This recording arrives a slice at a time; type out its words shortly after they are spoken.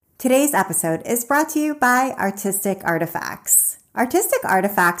Today's episode is brought to you by Artistic Artifacts. Artistic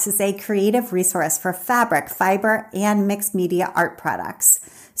Artifacts is a creative resource for fabric, fiber, and mixed media art products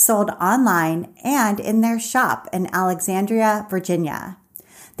sold online and in their shop in Alexandria, Virginia.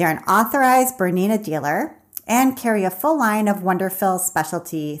 They're an authorized Bernina dealer and carry a full line of Wonderful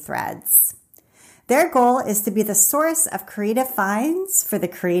specialty threads. Their goal is to be the source of creative finds for the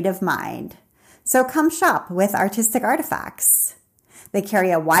creative mind. So come shop with Artistic Artifacts. They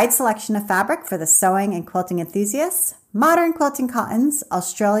carry a wide selection of fabric for the sewing and quilting enthusiasts, modern quilting cottons,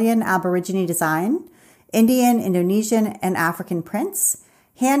 Australian Aborigine design, Indian, Indonesian, and African prints,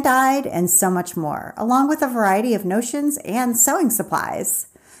 hand-dyed, and so much more, along with a variety of notions and sewing supplies.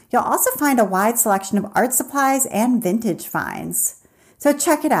 You'll also find a wide selection of art supplies and vintage finds. So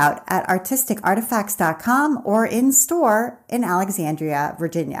check it out at artisticartifacts.com or in store in Alexandria,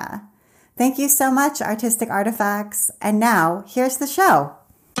 Virginia. Thank you so much, Artistic Artifacts. And now, here's the show.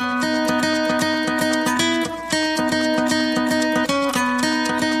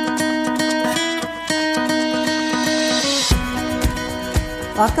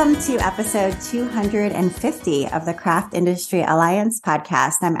 Welcome to episode 250 of the Craft Industry Alliance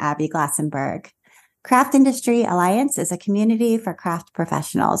podcast. I'm Abby Glassenberg. Craft Industry Alliance is a community for craft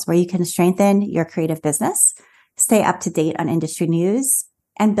professionals where you can strengthen your creative business, stay up to date on industry news,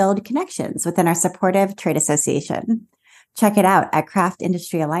 and build connections within our supportive trade association. Check it out at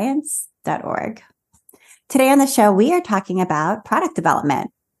craftindustryalliance.org. Today on the show, we are talking about product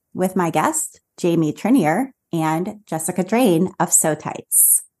development with my guest, Jamie Trinier and Jessica Drain of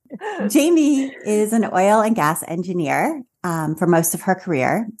SewTites. Jamie is an oil and gas engineer for most of her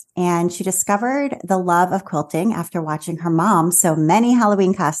career, and she discovered the love of quilting after watching her mom sew many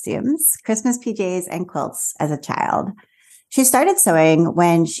Halloween costumes, Christmas PJs, and quilts as a child. She started sewing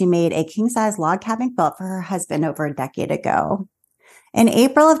when she made a king-size log cabin quilt for her husband over a decade ago. In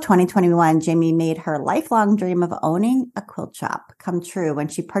April of 2021, Jamie made her lifelong dream of owning a quilt shop come true when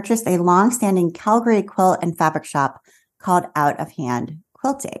she purchased a long-standing Calgary quilt and fabric shop called Out of Hand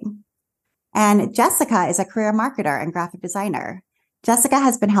Quilting. And Jessica is a career marketer and graphic designer. Jessica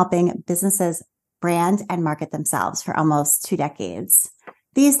has been helping businesses brand and market themselves for almost 2 decades.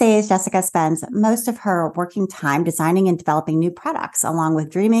 These days, Jessica spends most of her working time designing and developing new products, along with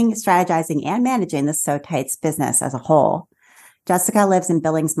dreaming, strategizing, and managing the SewTites business as a whole. Jessica lives in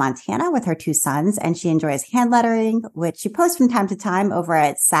Billings, Montana with her 2 sons, and she enjoys hand lettering, which she posts from time to time over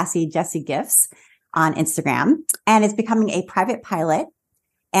at Sassy Jessie Gifts on Instagram, and is becoming a private pilot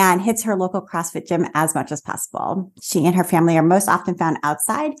and hits her local CrossFit gym as much as possible. She and her family are most often found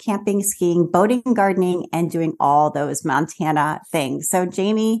outside, camping, skiing, boating, gardening, and doing all those Montana things. So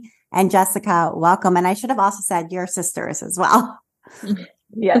Jamie and Jessica, welcome. And I should have also said your sisters as well.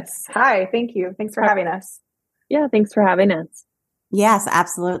 Yes. Hi. Thank you. Thanks for having us. Yeah. Thanks for having us. Yes,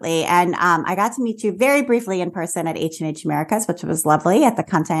 absolutely. And I got to meet you very briefly in person at H&H Americas, which was lovely at the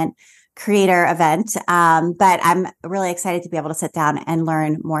content creator event. But I'm really excited to be able to sit down and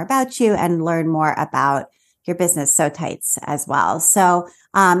learn more about you and learn more about your business, SewTites, as well. So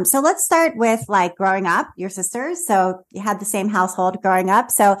let's start with like growing up, your sisters. So you had the same household growing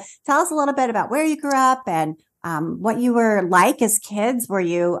up. So tell us a little bit about where you grew up and what you were like as kids. Were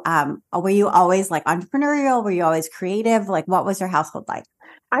you always like entrepreneurial? Were you always creative? Like, what was your household like?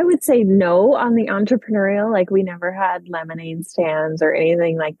 I would say no on the entrepreneurial. Like, we never had lemonade stands or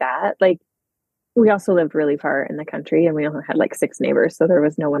anything like that. Like, we also lived really far in the country and we only had like 6 neighbors. So there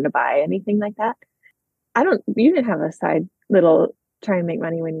was no one to buy anything like that. You didn't have a side little try and make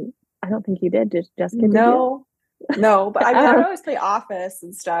money I don't think you did. Did Jessica? No, but I would always play office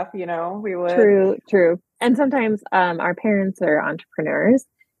and stuff, we would. True. And sometimes our parents are entrepreneurs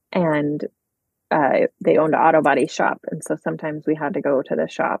and they owned an auto body shop. And so sometimes we had to go to the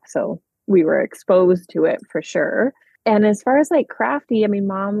shop. So we were exposed to it for sure. And as far as like crafty, I mean,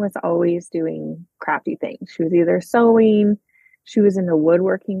 mom was always doing crafty things. She was either sewing, she was into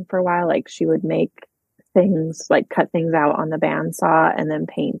woodworking for a while. Like she would make things, like cut things out on the bandsaw and then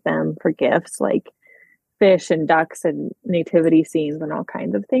paint them for gifts, like fish and ducks and nativity scenes and all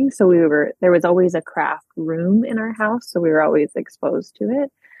kinds of things. So there was always a craft room in our house. So we were always exposed to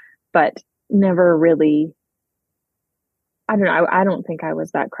it, but never really, I don't know. I don't think I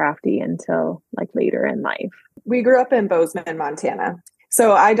was that crafty until like later in life. We grew up in Bozeman, Montana.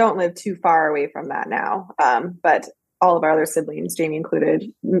 So I don't live too far away from that now. But all of our other siblings, Jamie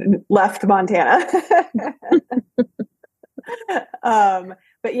included, left Montana.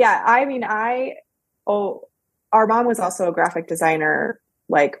 But yeah, I mean, our mom was also a graphic designer,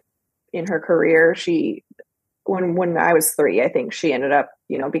 like in her career. When I was 3, I think she ended up,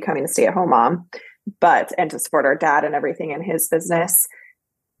 becoming a stay-at-home mom, and to support our dad and everything in his business.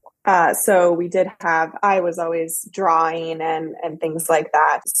 So I was always drawing and things like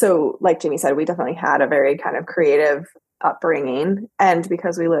that. So like Jamie said, we definitely had a very kind of creative upbringing. And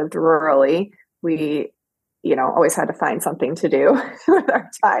because we lived rurally, we, always had to find something to do with our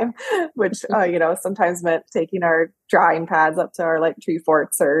time, which, sometimes meant taking our drawing pads up to our like tree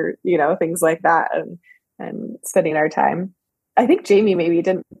forts or, things like that and spending our time. I think Jamie maybe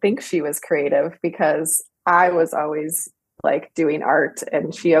didn't think she was creative because I was always like doing art,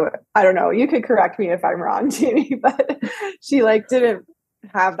 and I don't know, you could correct me if I'm wrong, Jamie, but she like didn't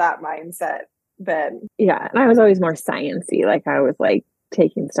have that mindset then. Yeah. And I was always more sciencey. Like I was like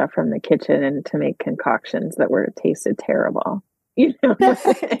taking stuff from the kitchen and to make concoctions that tasted terrible.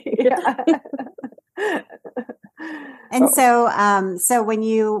 Yeah. And so when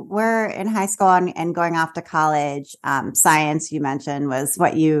you were in high school and going off to college, science, you mentioned, was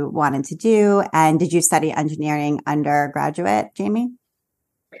what you wanted to do. And did you study engineering undergraduate, Jamie?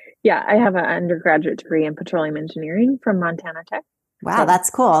 Yeah, I have an undergraduate degree in petroleum engineering from Montana Tech. Wow, that's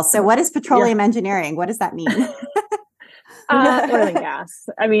cool. So what is petroleum engineering? What does that mean? Oil and gas.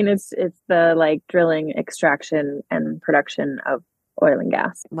 I mean, it's the like drilling, extraction, and production of oil and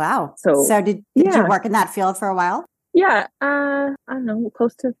gas. Wow. So did you work in that field for a while? Yeah. I don't know,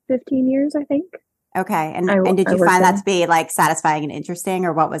 close to 15 years, I think. Okay. And did you find that to be like satisfying and interesting,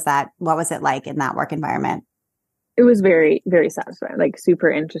 or what was it like in that work environment? It was very, very satisfying, like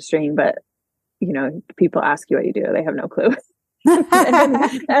super interesting, but people ask you what you do, they have no clue.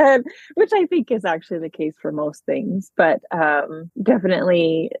 and which I think is actually the case for most things, but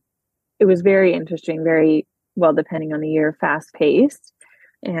definitely it was very interesting, very well, depending on the year, fast paced.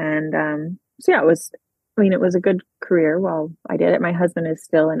 And so yeah, it was a good career while I did it. My husband is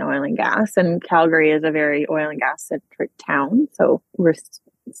still in oil and gas, and Calgary is a very oil and gas centric town, so we're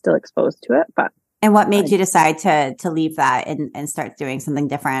still exposed to it. And what made you decide to leave that and start doing something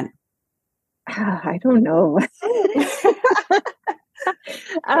different? I don't know.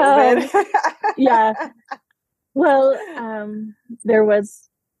 Yeah. Well, there was,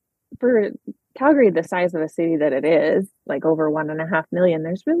 for Calgary, the size of a city that it is, like over 1.5 million,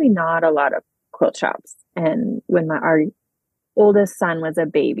 there's really not a lot of quilt shops. And when our oldest son was a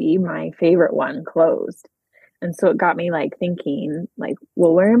baby, my favorite one closed. And so it got me like thinking, like,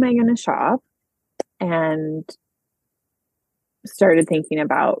 well, where am I going to shop? And started thinking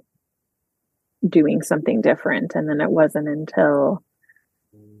about doing something different. And then it wasn't until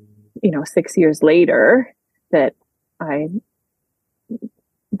 6 years later that I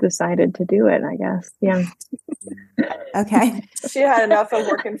decided to do it, I guess. Yeah. Okay. She had enough of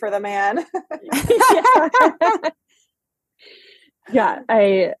working for the man. Yeah.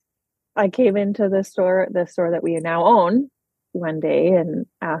 I came into the store that we now own one day and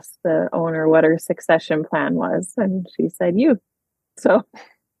asked the owner what her succession plan was. And she said, you. So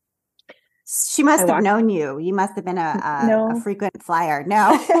she must have known you. You must have been a frequent flyer.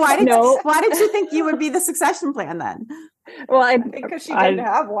 No. Why did you think you would be the succession plan then? Well, I think because she didn't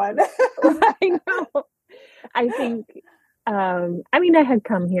have one. I know. I think, I had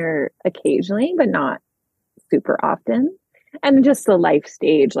come here occasionally, but not super often. And just the life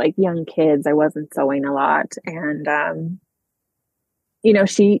stage, like young kids, I wasn't sewing a lot. And, she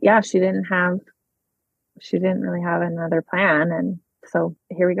didn't really have another plan. And so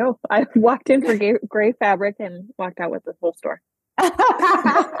here we go. I walked in for gray fabric and walked out with the whole store.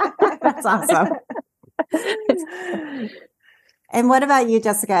 That's awesome. And what about you,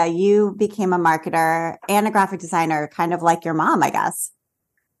 Jessica? You became a marketer and a graphic designer, kind of like your mom, I guess.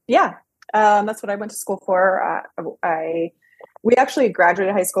 Yeah, that's what I went to school for. We actually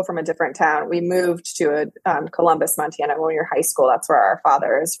graduated high school from a different town. We moved to Columbus, Montana when we were in high school. That's where our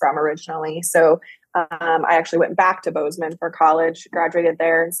father is from originally. So I actually went back to Bozeman for college, graduated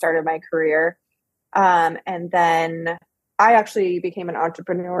there, and started my career. And then I actually became an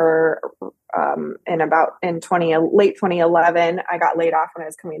entrepreneur in late 2011. I got laid off when I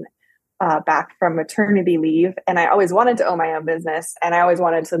was coming back from maternity leave, and I always wanted to own my own business, and I always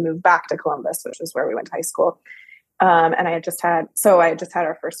wanted to move back to Columbus, which is where we went to high school. And I had just had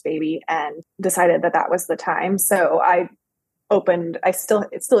our first baby and decided that was the time. So it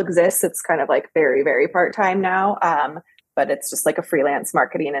still exists. It's kind of like very, very part-time now. But it's just like a freelance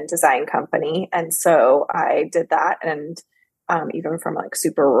marketing and design company. And so I did that, and even from like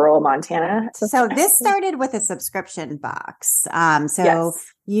super rural Montana. So this started with a subscription box.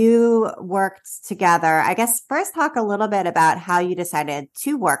 Yes. You worked together. I guess first talk a little bit about how you decided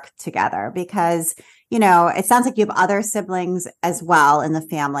to work together, because, it sounds like you have other siblings as well in the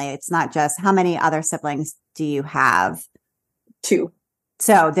family. It's not just, how many other siblings do you have? 2.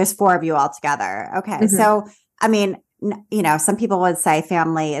 So there's 4 of you all together. Okay. Mm-hmm. So, some people would say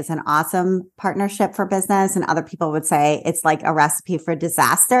family is an awesome partnership for business, and other people would say it's like a recipe for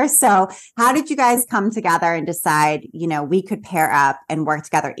disaster. So how did you guys come together and decide, we could pair up and work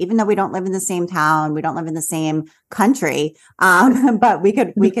together, even though we don't live in the same town, we don't live in the same country, but we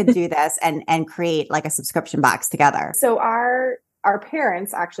could do this and create like a subscription box together. So our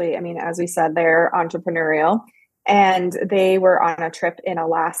parents actually, as we said, they're entrepreneurial. And they were on a trip in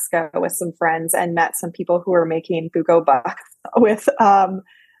Alaska with some friends and met some people who were making buco bucks with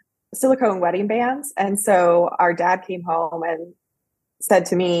silicone wedding bands. And so our dad came home and said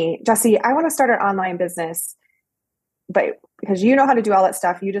to me, Jesse, I want to start an online business, but because you know how to do all that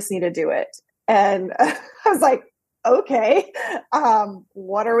stuff, you just need to do it. And I was like, okay,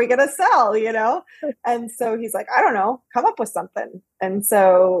 what are we going to sell, And so he's like, I don't know, come up with something. And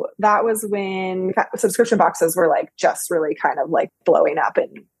so that was when subscription boxes were like just really kind of like blowing up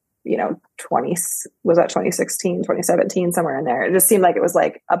in, 2016, 2017, somewhere in there. It just seemed like it was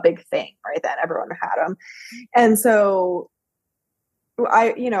like a big thing right then. Everyone had them. And so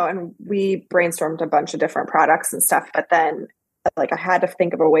and we brainstormed a bunch of different products and stuff, but then like I had to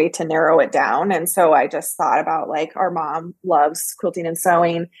think of a way to narrow it down. And so I just thought about like our mom loves quilting and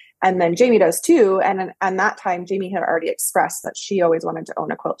sewing, and then Jamie does too. And that time Jamie had already expressed that she always wanted to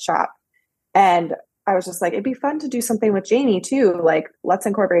own a quilt shop. And I was just like, it'd be fun to do something with Jamie too. Like, let's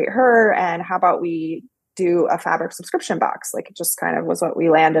incorporate her. And how about we do a fabric subscription box? Like, it just kind of was what we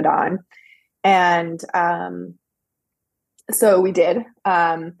landed on. And so we did.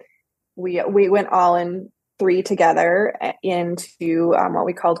 We went all in 3 together into what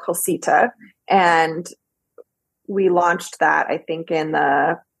we called Colsita, and we launched that I think in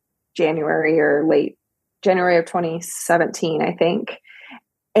the January or late January of 2017, I think.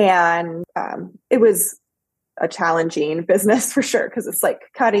 And it was a challenging business for sure, because it's like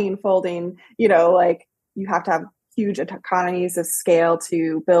cutting, folding, like you have to have huge economies of scale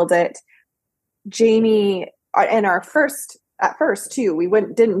to build it. Jamie, in at first too, we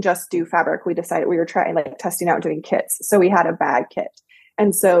didn't just do fabric. We decided we were trying like testing out doing kits. So we had a bag kit.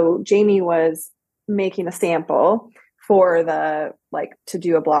 And so Jamie was making a sample for to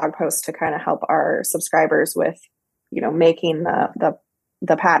do a blog post to kind of help our subscribers with, making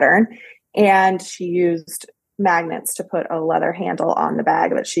the pattern. And she used magnets to put a leather handle on the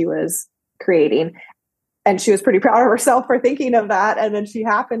bag that she was creating. And she was pretty proud of herself for thinking of that. And then she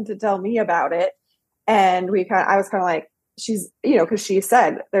happened to tell me about it. And I was kind of like, she's, because she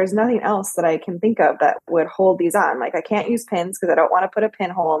said, there's nothing else that I can think of that would hold these on. Like, I can't use pins because I don't want to put a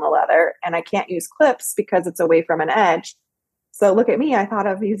pinhole in the leather, and I can't use clips because it's away from an edge. So look at me, I thought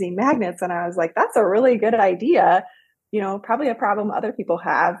of using magnets, and I was like, that's a really good idea. Probably a problem other people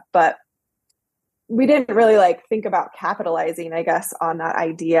have, but we didn't really think about capitalizing, I guess, on that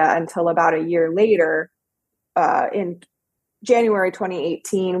idea until about a year later. In January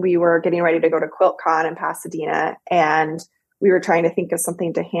 2018, we were getting ready to go to QuiltCon in Pasadena, and we were trying to think of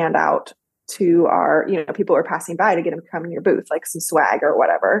something to hand out to our, people who were passing by to get them to come in your booth, like some swag or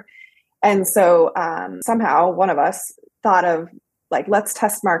whatever. And so somehow one of us thought of let's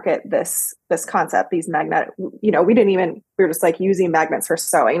test market this concept, these magnetic, we were just using magnets for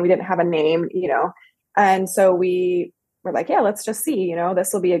sewing. We didn't have a name, and so we were like, yeah, let's just see,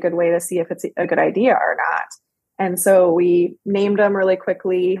 this will be a good way to see if it's a good idea or not. And so we named them really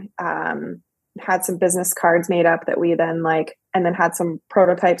quickly, had some business cards made up that we then and then had some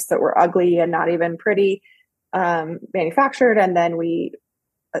prototypes that were ugly and not even pretty, manufactured. And then we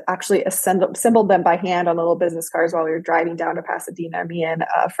actually assembled them by hand on little business cards while we were driving down to Pasadena, me and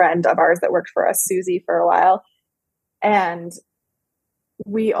a friend of ours that worked for us, Susie, for a while. And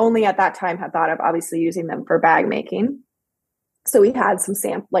we only at that time had thought of obviously using them for bag making. So we had some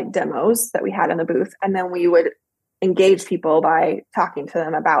demos that we had in the booth, and then we would engage people by talking to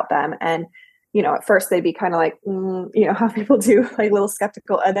them about them. And, at first they'd be kind of how people do, a little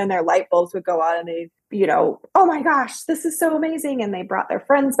skeptical. And then their light bulbs would go on and they, oh my gosh, this is so amazing. And they brought their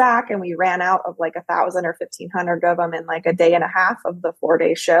friends back, and we ran out of 1,000 or 1,500 of them in a day and a half of the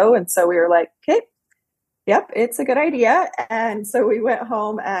 4-day show. And so we were like, okay, yep, it's a good idea. And so we went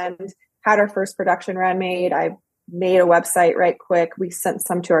home and had our first production run made. I made a website right quick. We sent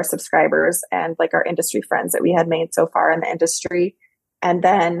some to our subscribers and our industry friends that we had made so far in the industry. And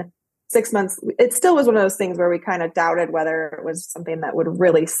then 6 months, it still was one of those things where we kind of doubted whether it was something that would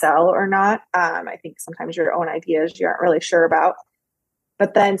really sell or not. I think sometimes your own ideas you aren't really sure about.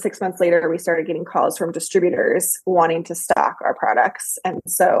 But then 6 months later, we started getting calls from distributors wanting to stock our products. And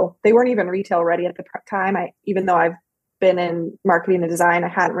so they weren't even retail ready at the time. Even though I've been in marketing and design, I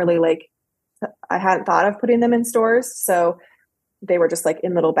hadn't really I hadn't thought of putting them in stores. So they were just like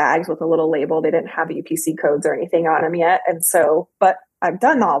in little bags with a little label. They didn't have UPC codes or anything on them yet. And so, but I've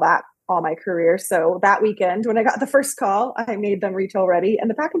done all that all my career. So that weekend when I got the first call, I made them retail ready, and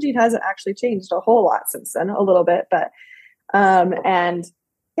the packaging hasn't actually changed a whole lot since then, a little bit, but, and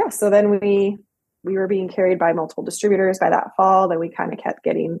yeah, so then we were being carried by multiple distributors by that fall. Then we kind of kept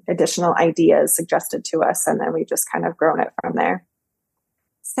getting additional ideas suggested to us. And then we just kind of grown it from there.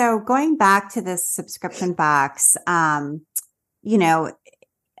 So going back to this subscription box, it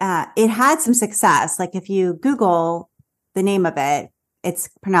had some success. Like if you Google the name of it, it's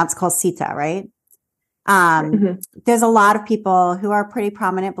pronounced Colsita, right? There's a lot of people who are pretty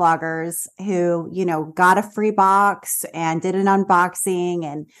prominent bloggers who, got a free box and did an unboxing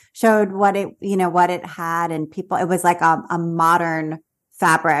and showed what it had. And it was like a modern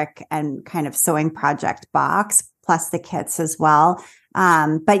fabric and kind of sewing project box, plus the kits as well.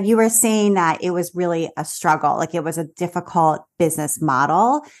 But you were saying that it was really a struggle, like it was a difficult business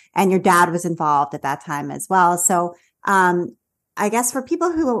model, and your dad was involved at that time as well. So, I guess for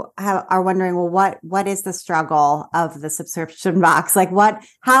people who are wondering, well, what is the struggle of the subscription box? Like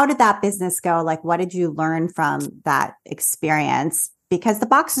how did that business go? Like, what did you learn from that experience? Because the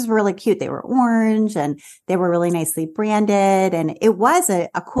boxes were really cute. They were orange and they were really nicely branded, and it was a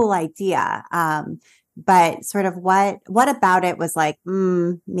cool idea. But sort of what about it was like,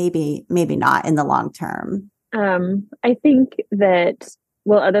 maybe not in the long term? I think that,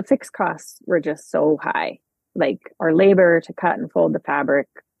 the fixed costs were just so high. Like our labor to cut and fold the fabric,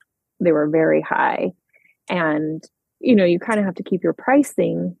 they were very high. And, you kind of have to keep your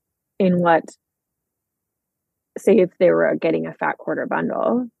pricing in what, say if they were getting a fat quarter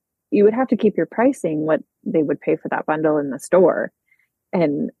bundle, you would have to keep your pricing what they would pay for that bundle in the store.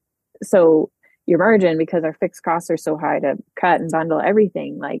 And so your margin, because our fixed costs are so high to cut and bundle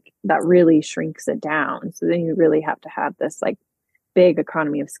everything, like that really shrinks it down. So then you really have to have this like big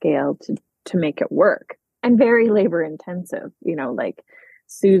economy of scale to make it work. And very labor intensive, like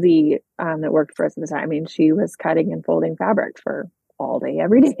Susie that worked for us at the time. I mean, she was cutting and folding fabric for all day,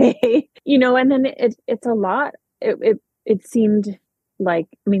 every day, and then it's a lot. It seemed like,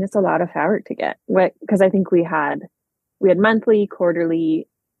 it's a lot of fabric to get. Because I think we had monthly, quarterly,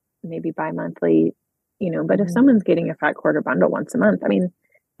 maybe bi-monthly, but if someone's getting a fat quarter bundle once a month,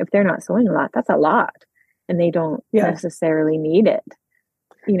 if they're not sewing a lot, that's a lot. And they don't necessarily need it.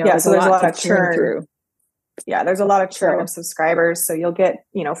 So there's a lot of churn through. Yeah, there's a lot of churn of subscribers. So you'll get,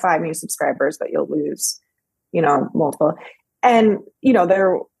 5 new subscribers, but you'll lose, multiple. And,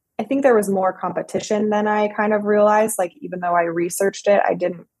 I think there was more competition than I kind of realized. Like, even though I researched it, I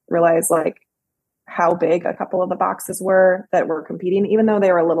didn't realize like how big a couple of the boxes were that were competing, even though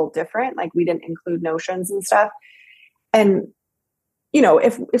they were a little different. Like we didn't include notions and stuff. And,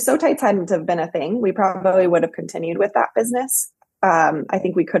 if SewTites hadn't have been a thing, we probably would have continued with that business. I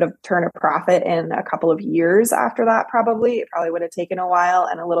think we could have turned a profit in a couple of years after that. It probably would have taken a while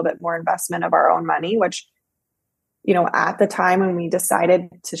and a little bit more investment of our own money, which, at the time when we decided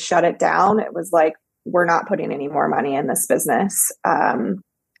to shut it down, it was like, we're not putting any more money in this business,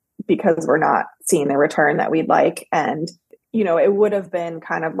 because we're not seeing the return that we'd like. And, it would have been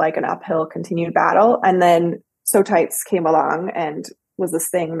kind of like an uphill continued battle. And then SewTites came along and was this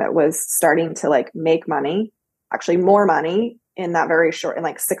thing that was starting to like make money, actually more money in that very short, in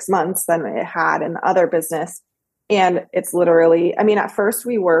like 6 months than it had in the other business. And it's literally, at first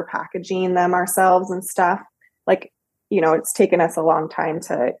we were packaging them ourselves and stuff. Like, it's taken us a long time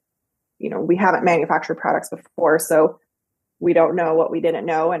to, we haven't manufactured products before, so we don't know what we didn't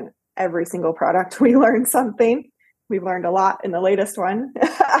know. And every single product we learned something. We've learned a lot in the latest one,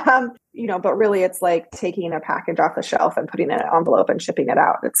 but really it's like taking a package off the shelf and putting it in an envelope and shipping it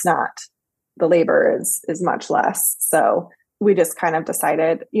out. It's not, the labor is much less. So we just kind of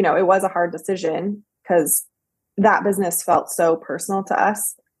decided, it was a hard decision because that business felt so personal to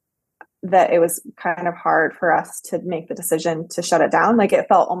us that it was kind of hard for us to make the decision to shut it down. Like it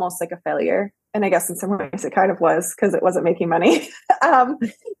felt almost like a failure. And I guess in some ways it kind of was because it wasn't making money.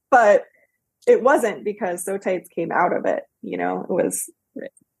 But it wasn't, because SewTites came out of it. It was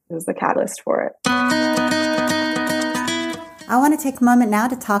the catalyst for it. I want to take a moment now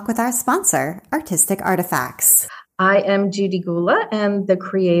to talk with our sponsor, Artistic Artifacts. I am Judy Gula and the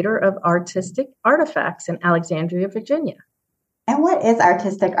creator of Artistic Artifacts in Alexandria, Virginia. And what is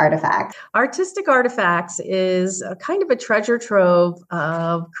Artistic Artifacts? Artistic Artifacts is a kind of a treasure trove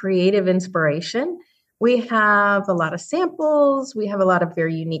of creative inspiration. We have a lot of samples. We have a lot of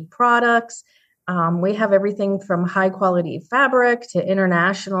very unique products. We have everything from high quality fabric to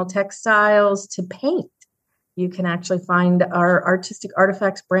international textiles to paint. you can actually find our Artistic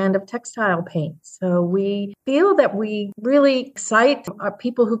Artifacts brand of textile paint. So we feel that we really excite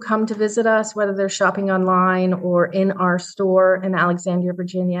people who come to visit us, whether they're shopping online or in our store in Alexandria,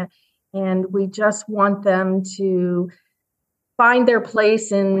 Virginia. And we just want them to find their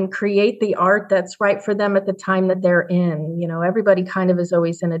place and create the art that's right for them at the time that they're in. You know, everybody kind of is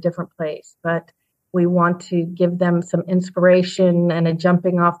always in a different place, but we want to give them some inspiration and a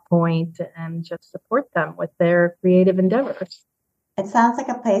jumping off point and just support them with their creative endeavors. It sounds like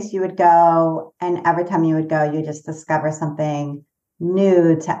a place you would go, and every time you would go, you just discover something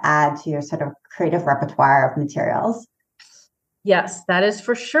new to add to your sort of creative repertoire of materials. Yes, that is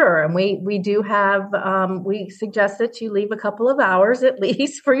for sure. And we do have, we suggest that you leave a couple of hours at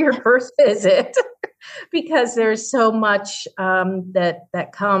least for your first visit because there's so much that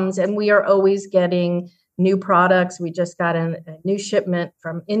comes, and we are always getting new products. We just got a new shipment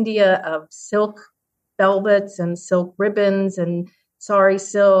from India of silk velvets and silk ribbons and sari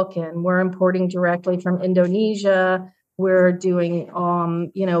silk, and we're importing directly from Indonesia. We're doing,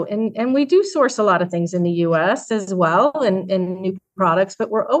 and we do source a lot of things in the U.S. as well and new products, but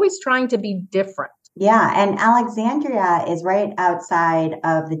we're always trying to be different. Yeah. And Alexandria is right outside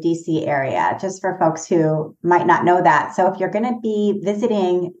of the DC area, just for folks who might not know that. So if you're going to be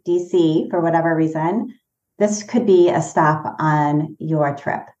visiting DC for whatever reason, this could be a stop on your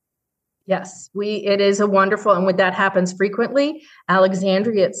trip. Yes, it is a wonderful, and when that happens frequently,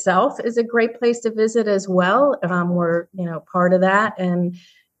 Alexandria itself is a great place to visit as well. We're, part of that. And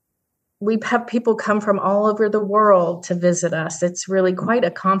we have people come from all over the world to visit us. It's really quite a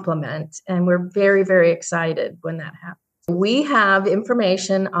compliment. And we're very, very excited when that happens. We have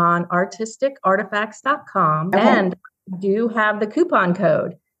information on artisticartifacts.com and do have the coupon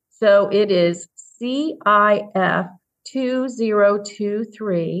code. So it is CIF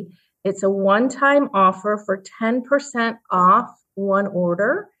 2023. It's a one-time offer for 10% off one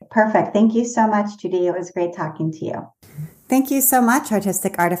order. Perfect. Thank you so much, Judy. It was great talking to you. Thank you so much,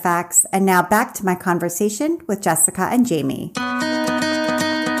 Artistic Artifacts. And now back to my conversation with Jessica and Jamie.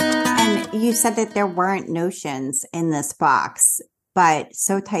 And you said that there weren't notions in this box, but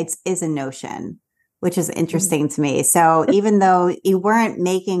SewTites is a notion, which is interesting to me. So even though you weren't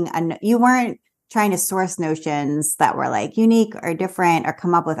trying to source notions that were like unique or different or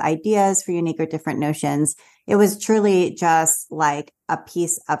come up with ideas for unique or different notions. It was truly just like a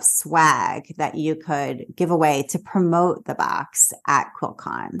piece of swag that you could give away to promote the box at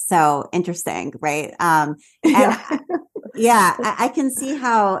QuiltCon. So interesting, right? I can see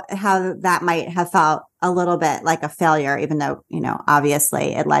how that might have felt a little bit like a failure, even though,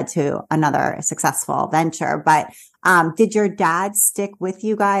 obviously it led to another successful venture. But did your dad stick with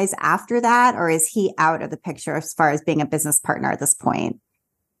you guys after that, or is he out of the picture as far as being a business partner at this point?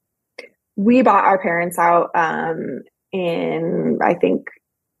 We bought our parents out in, I think,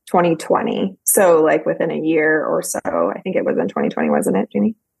 2020. So like within a year or so. I think it was in 2020, wasn't it,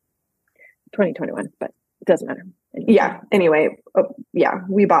 Jeannie? 2021, but it doesn't matter. Yeah. Anyway,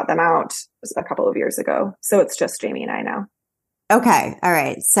 we bought them out a couple of years ago. So it's just Jamie and I now. Okay. All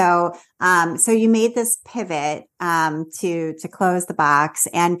right. So, so you made this pivot, to close the box,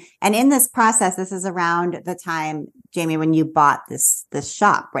 and in this process, this is around the time, Jamie, when you bought this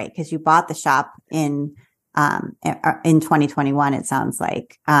shop, right? Because you bought the shop in 2021, it sounds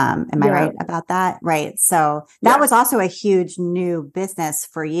like. Am I right about that? Right. So that was also a huge new business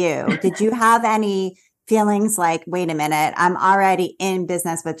for you. Did you have any feelings like, wait a minute, I'm already in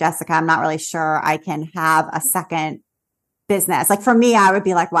business with Jessica. I'm not really sure I can have a second business. Like for me, I would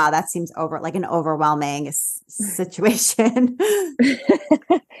be like, wow, that seems like an overwhelming situation.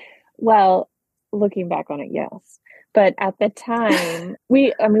 Well, looking back on it, yes. But at the time,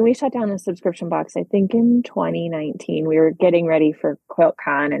 we shut down the subscription box, I think in 2019. We were getting ready for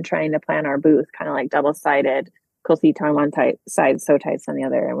QuiltCon and trying to plan our booth, kind of like double-sided, Quilty on one side, SewTites on the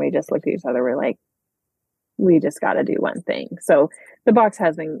other. And we just looked at each other. We're like, we just got to do one thing. So the box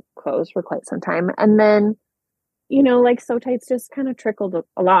has been closed for quite some time. And then, like SewTites just kind of trickled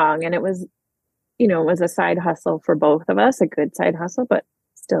along, and it was, it was a side hustle for both of us, a good side hustle, but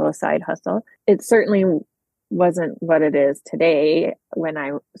still a side hustle. It certainly wasn't what it is today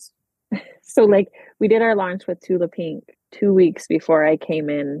so like we did our launch with Tula Pink 2 weeks before I came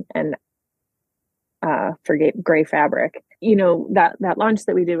in and for Gray Fabric. That launch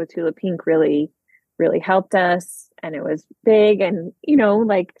that we did with Tula Pink really helped us, and it was big, and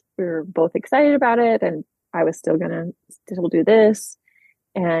like we were both excited about it, and I was still do this.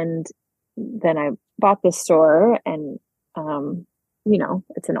 And then I bought this store, and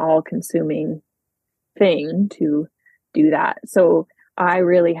it's an all-consuming thing to do that. So I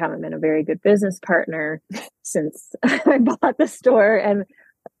really haven't been a very good business partner since I bought the store, and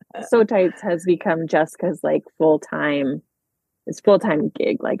SewTites has become Jessica's like full-time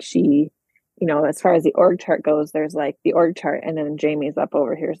gig. Like she, as far as the org chart goes, there's like the org chart, and then Jamie's up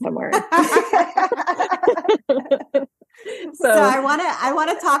over here somewhere. So I want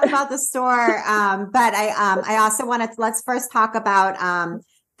to talk about the store, but I also let's first talk about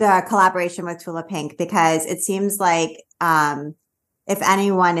the collaboration with Tula Pink, because it seems like if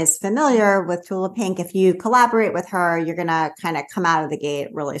anyone is familiar with Tula Pink, if you collaborate with her, you're going to kind of come out of the gate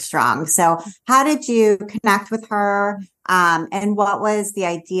really strong. So how did you connect with her? And what was the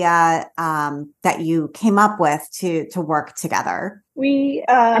idea that you came up with to work together? We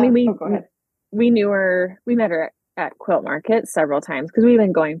knew her, we met her at Quilt Market several times, because we've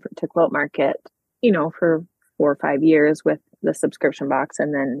been going to Quilt Market, for 4 or 5 years with the subscription box.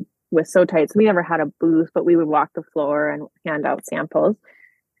 And then with SewTites, we never had a booth, but we would walk the floor and hand out samples.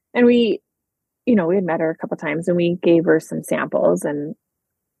 And we had met her a couple times, and we gave her some samples, and,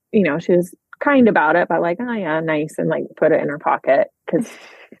 she was kind about it, but like, oh yeah, nice. And like put it in her pocket, because,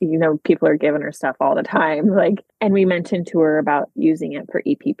 people are giving her stuff all the time. Like, and we mentioned to her about using it for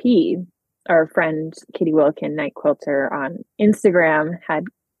EPP. Our friend Kitty Wilkin, Night Quilter on Instagram, had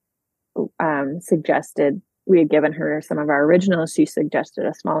suggested, we had given her some of our originals. She suggested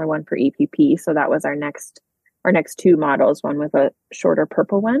a smaller one for EPP. So that was our next 2 models, one with a shorter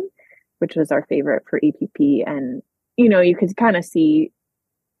purple one, which was our favorite for EPP. And, you could kind of see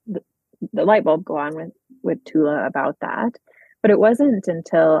the light bulb go on with Tula about that. But it wasn't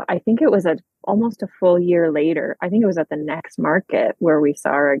until, I think it was almost a full year later, I think it was at the next market, where we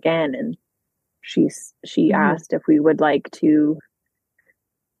saw her again. And she asked if we would like to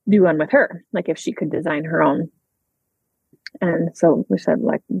do one with her, like if she could design her own. And so we said,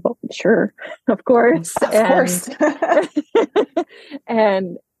 like, well, sure, of course.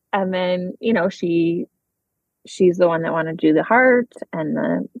 And then, she's the one that wanted to do the heart and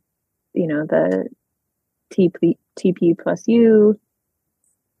the TP plus U,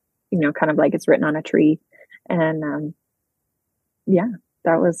 kind of like it's written on a tree. And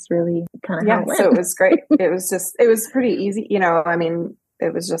that was really kind of how it went. So it was great. It was pretty easy.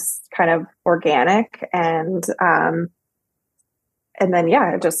 It was just kind of organic, and then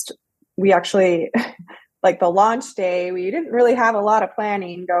we actually like the launch day, we didn't really have a lot of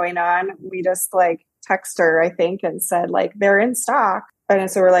planning going on. We just like text her, I think, and said like, they're in stock. And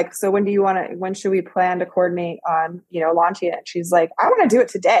so we're like, so when should we plan to coordinate on, launching it? And she's like, I want to do it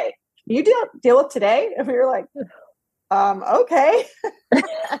today. Can you deal with today? And we were like, okay.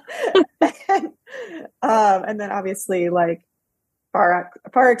 And then obviously like far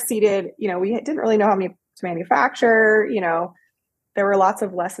exceeded, we didn't really know how many to manufacture, there were lots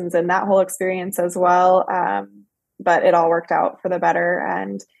of lessons in that whole experience as well. But it all worked out for the better.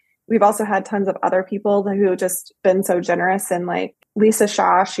 And we've also had tons of other people who have just been so generous. And like Lisa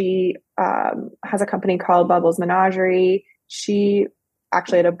Shaw, she has a company called Bubbles Menagerie. She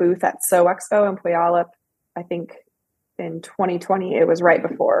actually had a booth at Sew Expo in Puyallup, I think in 2020. It was right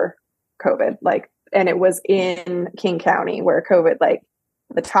before COVID, and it was in King County, where COVID,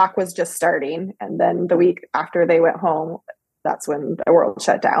 the talk was just starting. And then the week after they went home, that's when the world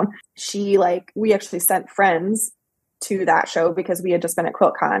shut down. We actually sent friends to that show, because we had just been at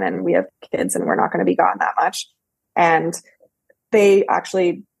QuiltCon, and we have kids and we're not going to be gone that much. And they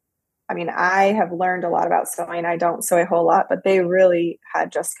actually, I have learned a lot about sewing. I don't sew a whole lot, but they really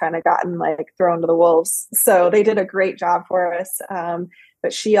had just kind of gotten thrown to the wolves. So they did a great job for us.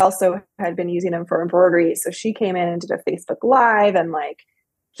 But she also had been using them for embroidery. So she came in and did a Facebook Live and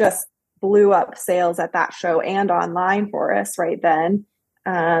just blew up sales at that show and online for us right then.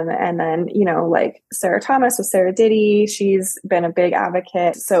 And then, Sarah Thomas with Sarah Diddy, she's been a big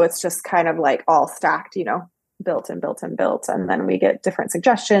advocate. So it's just kind of all stacked, built and built and built. And then we get different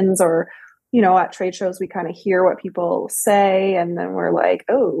suggestions, or, at trade shows, we kind of hear what people say. And then we're like,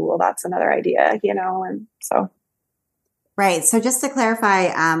 oh, well, that's another idea, and so. Right. So just to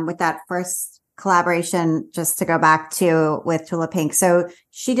clarify, with that first collaboration, just to go back to with Tula Pink. So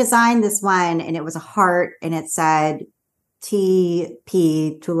she designed this one, and it was a heart, and it said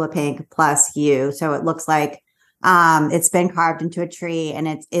TP Tula Pink plus U. So it looks like it's been carved into a tree,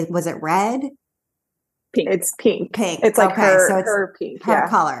 and was it red? Pink. It's pink. Pink. It's her pink. Her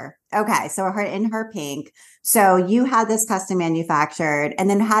color. Okay. So her pink. So you had this custom manufactured, and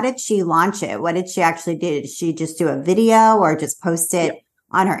then how did she launch it? What did she actually do? Did she just do a video or just post it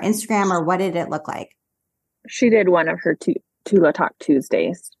on her Instagram, or what did it look like? She did one of her Tula Talk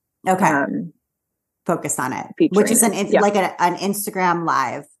Tuesdays. Okay. Focused on it, which is an Instagram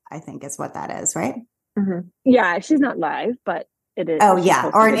live, I think is what that is, right? Mm-hmm. Yeah. She's not live, but It is. Oh she yeah.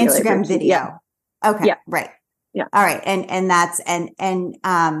 posted Or an video later Instagram too. video. Yeah. Okay. Yeah. Right. Yeah. All right.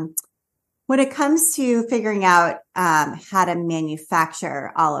 When it comes to figuring out how to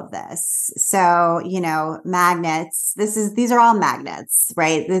manufacture all of this, so magnets. These are all magnets,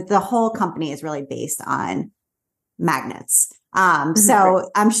 right? The whole company is really based on magnets. So Right.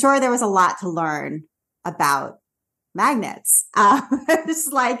 I'm sure there was a lot to learn about magnets. It's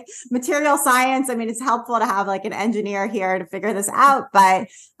like material science. I mean, it's helpful to have like an engineer here to figure this out, but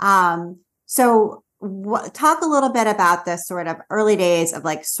so talk a little bit about the sort of early days of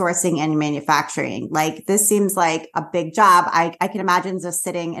like sourcing and manufacturing. Like this seems like a big job. I can imagine just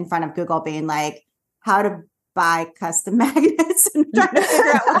sitting in front of Google being like, how to buy custom magnets and trying to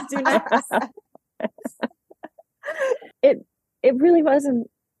figure out what to do next. It really wasn't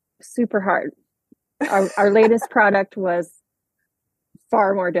super hard. Our latest product was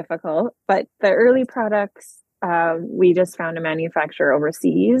far more difficult, but the early products, we just found a manufacturer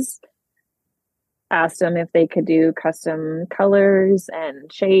overseas, asked them if they could do custom colors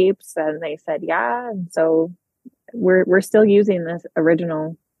and shapes, and they said yeah. And so we're still using our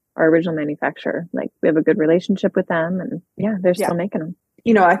original manufacturer. Like we have a good relationship with them, and yeah, they're still making them.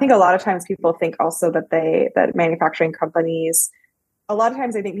 I think a lot of times people think also that manufacturing companies, a lot of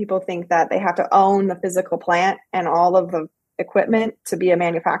times I think people think that they have to own the physical plant and all of the equipment to be a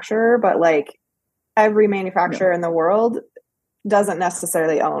manufacturer, but like every manufacturer in the world doesn't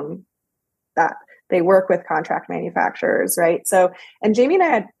necessarily own that. They work with contract manufacturers, right? So, and Jamie and I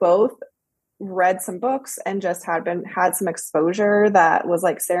had both read some books and just had some exposure that was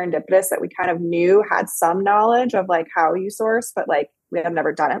like serendipitous, that we kind of knew had some knowledge of like how you source, but like we had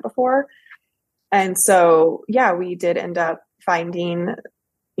never done it before. And so, yeah, we did end up finding,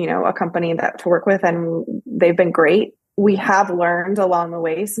 a company to work with, and they've been great. We have learned along the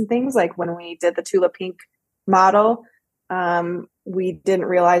way some things, like when we did the Tula Pink model, we didn't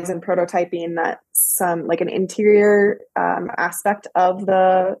realize in prototyping that some like an interior aspect of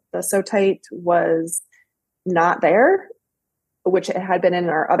the SewTite was not there, which it had been in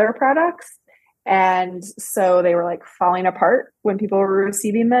our other products. And so they were like falling apart when people were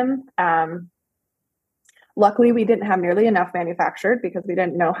receiving them. Luckily, we didn't have nearly enough manufactured because we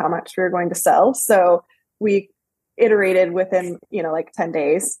didn't know how much we were going to sell. So we iterated within, like 10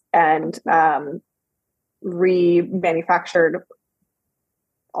 days and remanufactured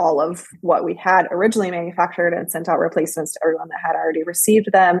all of what we had originally manufactured and sent out replacements to everyone that had already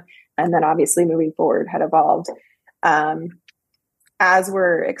received them. And then obviously moving forward had evolved. As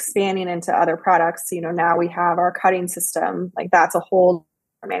we're expanding into other products, now we have our cutting system. Like that's a whole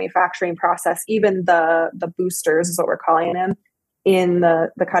manufacturing process. Even the boosters is what we're calling them in the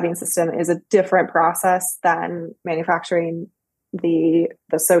cutting system is a different process than manufacturing the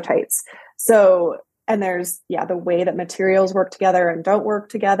SewTites. So, and there's, the way that materials work together and don't work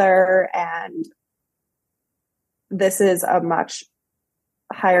together. And this is a much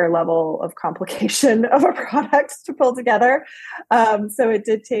higher level of complication of a product to pull together. So it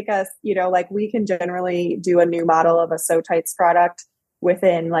did take us, like we can generally do a new model of a SewTites product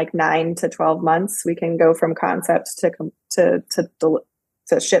within like 9 to 12 months. We can go from concept to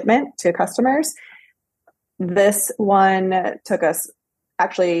shipment to customers. This one took us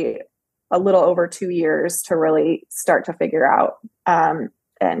actually a little over 2 years to really start to figure out and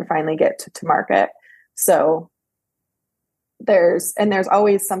finally get to market. So there's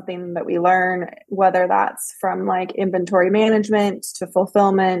always something that we learn, whether that's from like inventory management to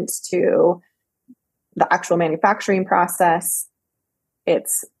fulfillment to the actual manufacturing process.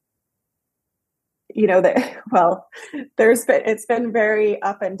 It's, it's been very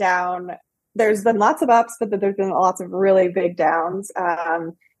up and down. There's been lots of ups, but there's been lots of really big downs.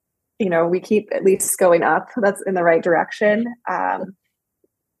 We keep at least going up. That's in the right direction.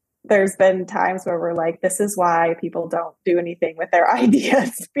 There's been times where we're like, this is why people don't do anything with their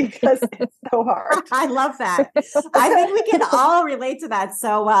ideas because it's so hard. I love that. I think we can all relate to that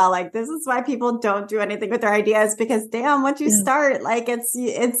so well. Like, this is why people don't do anything with their ideas because damn, once you start, like it's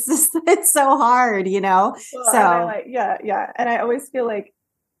so hard, Well, so And I always feel like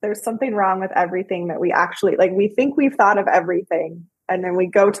there's something wrong with everything that we actually like. We think we've thought of everything and then we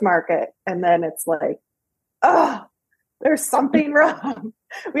go to market and then it's like, oh, there's something wrong.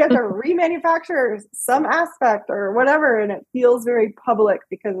 We have to remanufacture some aspect or whatever. And it feels very public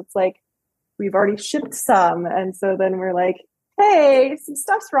because it's like, we've already shipped some. And so then we're like, hey, some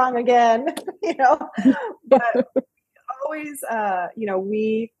stuff's wrong again, but always,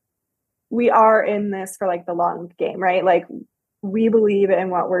 we are in this for like the long game, right? Like we believe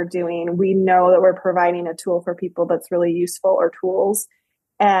in what we're doing. We know that we're providing a tool for people that's really useful or tools.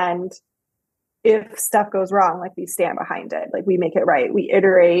 And if stuff goes wrong, like we stand behind it, like we make it right. We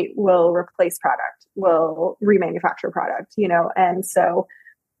iterate, we'll replace product, we'll remanufacture product, And so,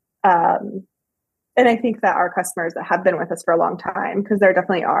 and I think that our customers that have been with us for a long time, because there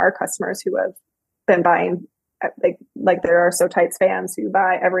definitely are customers who have been buying, like there are SewTites fans who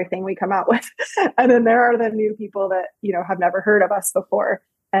buy everything we come out with. And then there are the new people that, have never heard of us before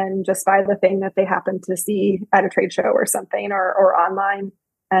and just buy the thing that they happen to see at a trade show or something or online.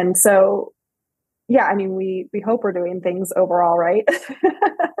 And so, yeah, I mean, we hope we're doing things overall right.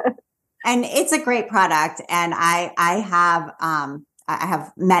 And it's a great product. And I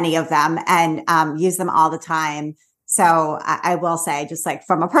have many of them and use them all the time. So I will say, just like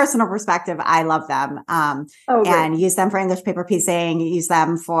from a personal perspective, I love them and use them for English paper piecing, use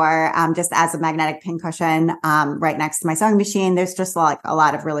them for just as a magnetic pin cushion right next to my sewing machine. There's just like a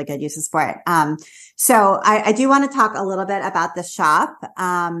lot of really good uses for it. So I do want to talk a little bit about the shop,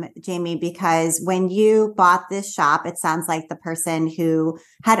 Jamie, because when you bought this shop, it sounds like the person who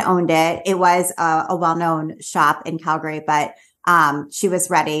had owned it, it was a well-known shop in Calgary, but she was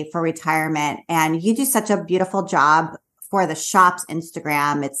ready for retirement, and you do such a beautiful job for the shop's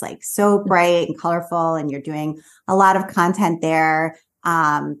Instagram. It's like so bright and colorful, and you're doing a lot of content there,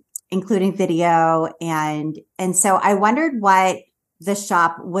 including video. And so I wondered what the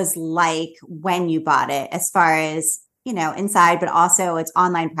shop was like when you bought it, as far as, inside, but also its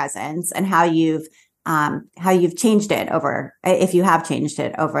online presence and how you've changed it if you have changed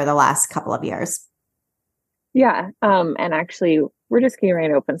it over the last couple of years. Yeah. And actually we're just getting ready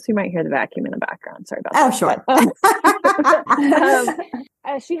to open, so you might hear the vacuum in the background. Sorry about that.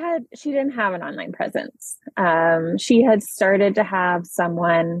 Oh, sure. She didn't have an online presence. She had started to have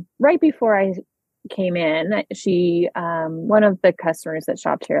someone right before I came in. She, one of the customers that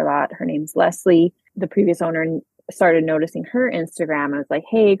shopped here a lot, her name's Leslie, the previous owner, started noticing her Instagram. I was like,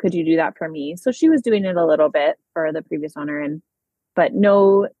 hey, could you do that for me? So she was doing it a little bit for the previous owner, but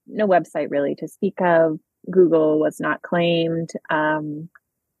no website really to speak of. Google was not claimed. And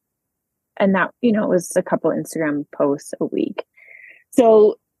that, it was a couple Instagram posts a week.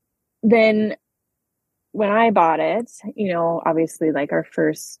 So then when I bought it, obviously like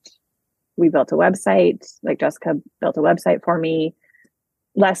we built a website, like Jessica built a website for me.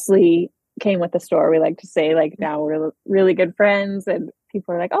 Leslie came with the store. We like to say, like, now we're really good friends, and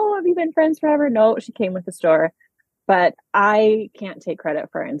people are like, oh, have you been friends forever? No, she came with the store. But I can't take credit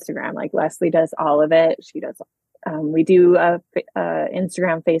for Instagram. Like Leslie does all of it. She does. We do a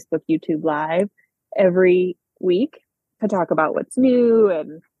Instagram, Facebook, YouTube live every week to talk about what's new,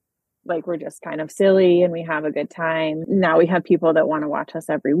 and like we're just kind of silly and we have a good time. Now we have people that want to watch us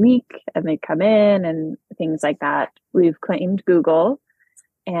every week, and they come in and things like that. We've claimed Google,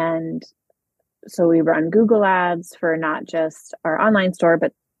 and so we run Google ads for not just our online store,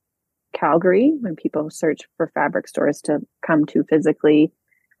 but Calgary, when people search for fabric stores to come to physically.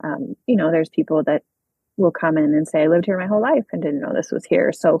 There's people that will come in and say, I lived here my whole life and didn't know this was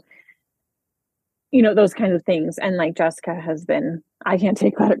here. So, those kinds of things. And like Jessica has been, I can't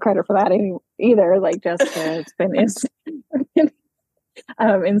take credit for that either. Like Jessica has been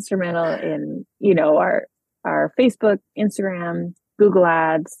instrumental in, our Facebook, Instagram, Google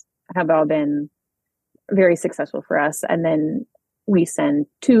ads have all been very successful for us. And then we send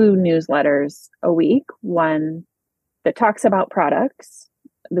 2 newsletters a week, one that talks about products.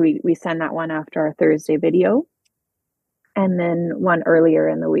 We send that one after our Thursday video. And then one earlier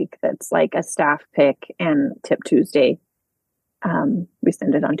in the week that's like a staff pick and tip Tuesday. We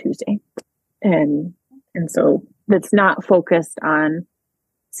send it on Tuesday. And so it's not focused on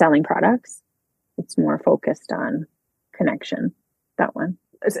selling products. It's more focused on connection, that one.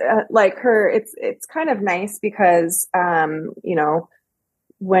 Like her, it's kind of nice because,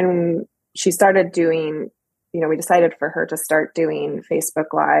 when she started doing, we decided for her to start doing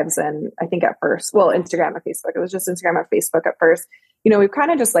Facebook lives. And I think at first, Instagram and Facebook, it was just Instagram and Facebook at first, we've kind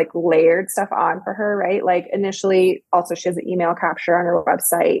of just like layered stuff on for her, right? Like initially, also she has an email capture on her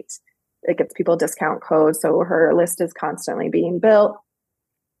website. It gets people discount codes. So her list is constantly being built.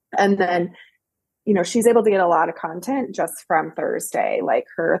 And then, she's able to get a lot of content just from Thursday, like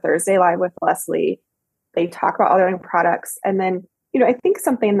her Thursday live with Leslie. They talk about all their own products. And then, I think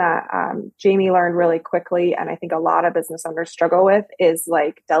something that Jamie learned really quickly, and I think a lot of business owners struggle with, is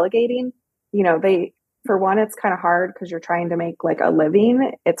like delegating. For one, it's kind of hard because you're trying to make like a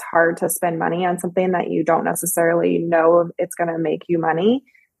living. It's hard to spend money on something that you don't necessarily know if it's going to make you money.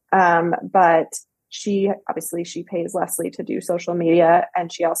 But she pays Leslie to do social media,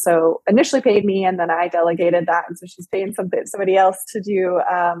 and she also initially paid me, and then I delegated that. And so she's paying somebody else to do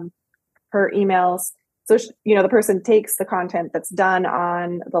her emails. So, the person takes the content that's done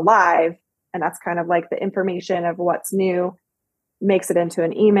on the live and that's kind of like the information of what's new, makes it into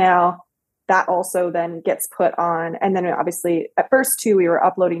an email. That also then gets put on. And then obviously at first too, we were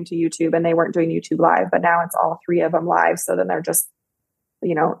uploading to YouTube and they weren't doing YouTube live, but now it's all three of them live. So then they're just,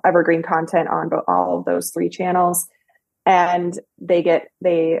 evergreen content on all of those three channels. And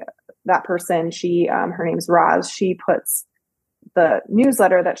that person, her name's Roz, she puts the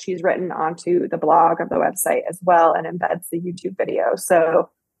newsletter that she's written onto the blog of the website as well and embeds the YouTube video. So,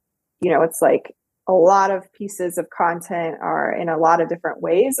 it's like a lot of pieces of content are in a lot of different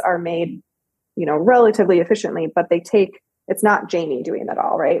ways are made, relatively efficiently, but it's not Jamie doing that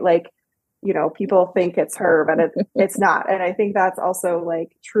all, right? Like, people think it's her, but it's not. And I think that's also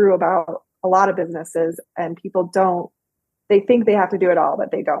like true about a lot of businesses, and they think they have to do it all,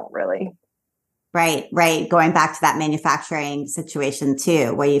 but they don't really. Right. Going back to that manufacturing situation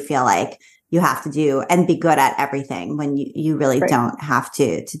too, where you feel like you have to do and be good at everything when you really don't have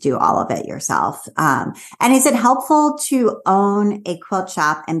to do all of it yourself. And is it helpful to own a quilt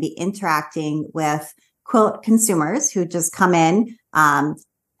shop and be interacting with quilt consumers who just come in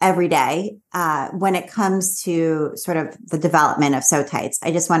every day when it comes to sort of the development of SewTites?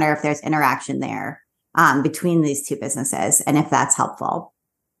 I just wonder if there's interaction there between these two businesses and if that's helpful.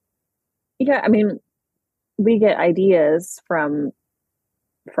 Yeah, I mean, we get ideas for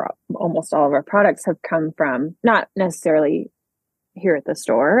almost all of our products have come from not necessarily here at the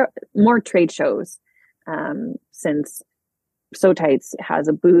store, more trade shows. Since SewTites has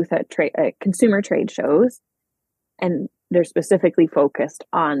a booth at consumer trade shows, and they're specifically focused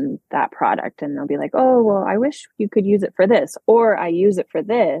on that product, and they'll be like, "Oh, well, I wish you could use it for this," or "I use it for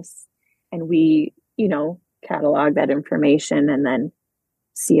this," and we, catalog that information and then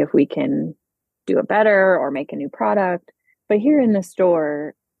see if we can do it better or make a new product. But here in the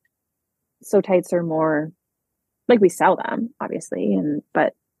store, SewTites are more like we sell them, obviously,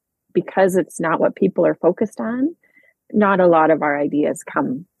 but because it's not what people are focused on, not a lot of our ideas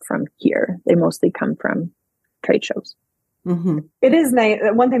come from here. They mostly come from trade shows. Mm-hmm. It is nice.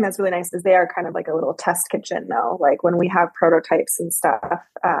 One thing that's really nice is they are kind of like a little test kitchen, though. Like when we have prototypes and stuff,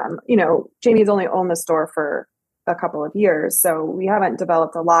 Jamie's only owned the store for a couple of years, so we haven't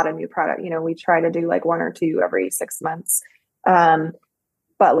developed a lot of new product. We try to do like one or two every 6 months.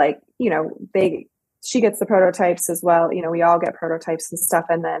 But like, she gets the prototypes as well. We all get prototypes and stuff.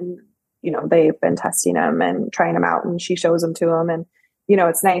 And then, they've been testing them and trying them out, and she shows them to them. And,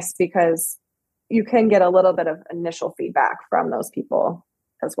 it's nice because you can get a little bit of initial feedback from those people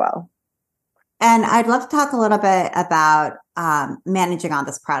as well. And I'd love to talk a little bit about managing all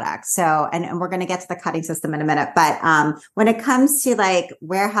this product. So, and we're going to get to the cutting system in a minute, but when it comes to like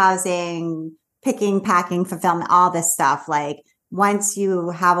warehousing, picking, packing, fulfillment, all this stuff, like once you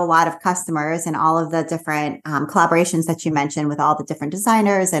have a lot of customers and all of the different collaborations that you mentioned with all the different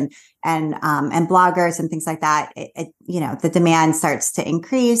designers and bloggers and things like that, the demand starts to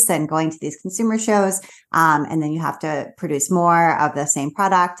increase and going to these consumer shows. And then you have to produce more of the same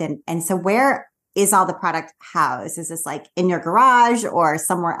product. And so where is all the product housed? Is this like in your garage or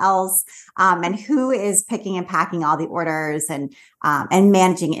somewhere else? And who is picking and packing all the orders and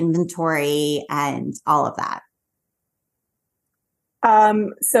managing inventory and all of that?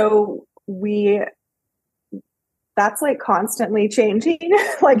 So that's like constantly changing,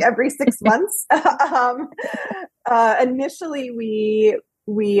 like every 6 months. Initially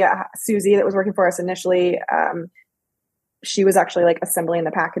Susie that was working for us initially, she was actually like assembling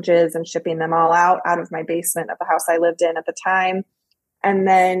the packages and shipping them all out of my basement of the house I lived in at the time. And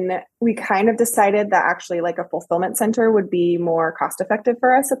then we kind of decided that actually like a fulfillment center would be more cost effective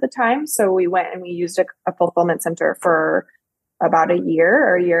for us at the time. So we went and we used a fulfillment center for about a year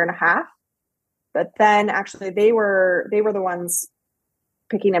or a year and a half. But then actually they were the ones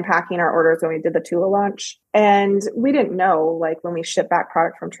picking and packing our orders when we did the Tula launch. And we didn't know, like when we shipped back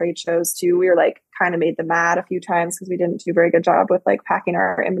product from trade shows too, we were like kind of made them mad a few times because we didn't do a very good job with like packing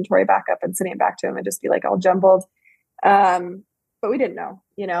our inventory back up and sending it back to them and just be like all jumbled. But we didn't know,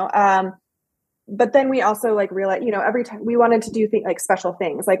 but then we also like realized, every time we wanted to do things like special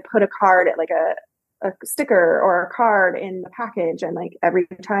things, like put a card at like a sticker or a card in the package. And like every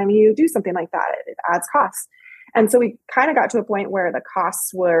time you do something like that, it adds costs. And so we kind of got to a point where the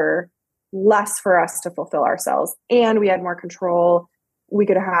costs were less for us to fulfill ourselves and we had more control. We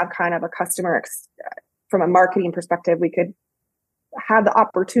could have kind of a customer from a marketing perspective. We could have the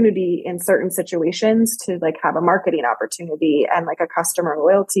opportunity in certain situations to like have a marketing opportunity and like a customer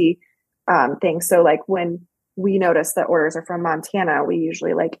loyalty thing. So like when we notice that orders are from Montana, we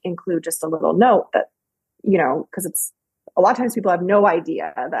usually like include just a little note that, because it's a lot of times people have no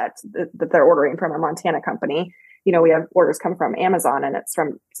idea that they're ordering from a Montana company. we have orders come from Amazon and it's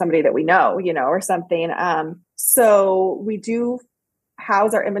from somebody that we know, or something. So we do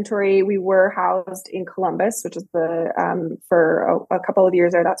house our inventory. We were housed in Columbus, which is for a couple of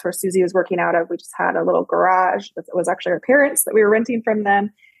years there. That's where Susie was working out of. We just had a little garage that was actually our parents that we were renting from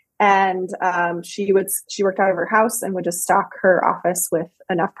them. And she worked out of her house and would just stock her office with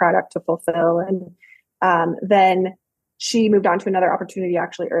enough product to fulfill. And then she moved on to another opportunity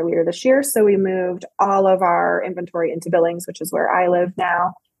actually earlier this year. So we moved all of our inventory into Billings, which is where I live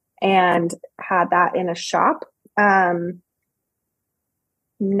now, and had that in a shop.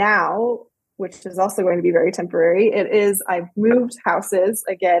 Now, which is also going to be very temporary, I've moved houses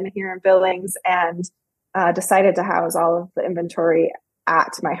again here in Billings and decided to house all of the inventory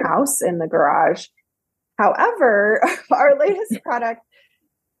at my house in the garage. However, our latest product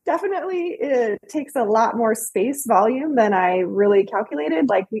definitely takes a lot more space volume than I really calculated.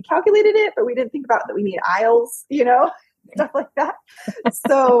 Like we calculated it, but we didn't think about that we need aisles, stuff like that.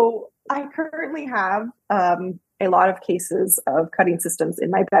 So I currently have a lot of cases of cutting systems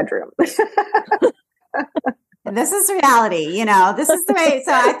in my bedroom. This is reality, this is the way.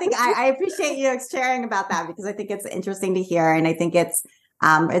 So I think I appreciate you sharing about that, because I think it's interesting to hear. And I think it's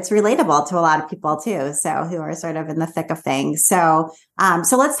relatable to a lot of people too. So who are sort of in the thick of things. So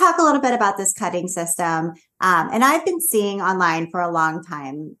let's talk a little bit about this cutting system. And I've been seeing online for a long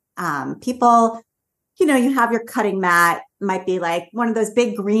time, people, you have your cutting mat, might be like one of those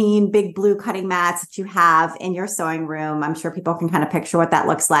big green, big blue cutting mats that you have in your sewing room. I'm sure people can kind of picture what that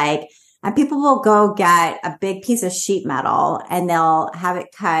looks like. And people will go get a big piece of sheet metal and they'll have it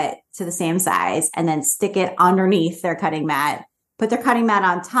cut to the same size and then stick it underneath their cutting mat, put their cutting mat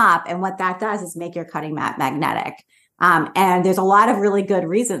on top. And what that does is make your cutting mat magnetic. And there's a lot of really good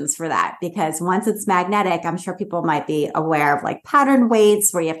reasons for that, because once it's magnetic, I'm sure people might be aware of like pattern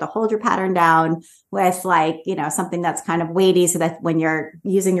weights where you have to hold your pattern down with like, something that's kind of weighty so that when you're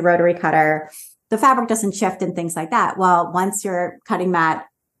using your rotary cutter, the fabric doesn't shift and things like that. Well, once your cutting mat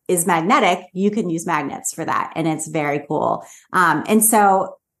is magnetic, you can use magnets for that. And it's very cool. And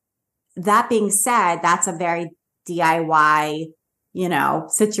so that being said, that's a very DIY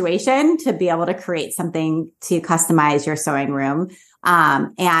situation to be able to create something to customize your sewing room,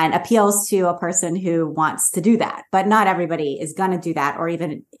 and appeals to a person who wants to do that. But not everybody is going to do that or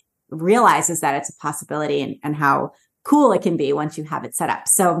even realizes that it's a possibility and how cool it can be once you have it set up.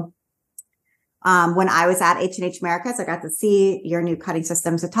 So when I was at H&H Americas, I got to see your new cutting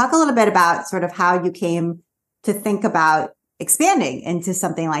system. So talk a little bit about sort of how you came to think about expanding into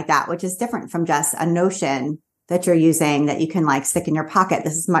something like that, which is different from just a Notion that you're using that you can like stick in your pocket.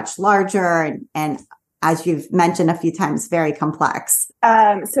 This is much larger and as you've mentioned a few times, very complex.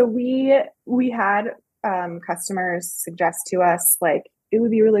 So we had customers suggest to us, like, it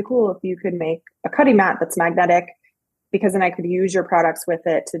would be really cool if you could make a cutting mat that's magnetic, because then I could use your products with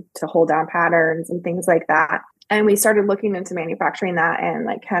it to hold down patterns and things like that. And we started looking into manufacturing that and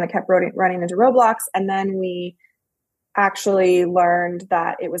like kind of kept running into roadblocks. And then we actually learned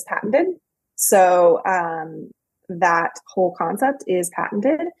that it was patented. So that whole concept is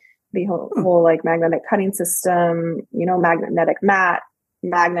patented. The whole like magnetic cutting system, magnetic mat,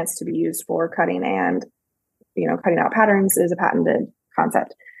 magnets to be used for cutting and, cutting out patterns is a patented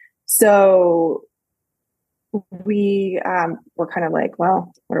concept. So we were kind of like,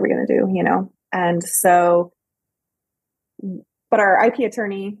 well, what are we going to do, And so, but our IP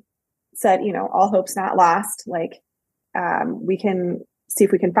attorney said, all hope's not lost. Like, we can see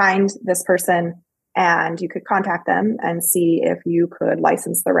if we can find this person and you could contact them and see if you could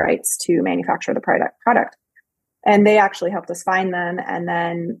license the rights to manufacture the product. And they actually helped us find them and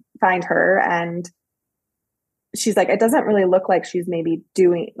then find her. And she's like, it doesn't really look like she's maybe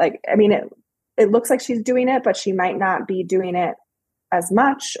doing it looks like she's doing it, but she might not be doing it as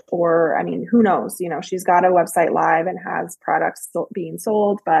much, or, who knows, she's got a website live and has products being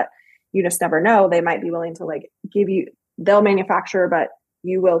sold, but you just never know. They might be willing to like they'll manufacture, but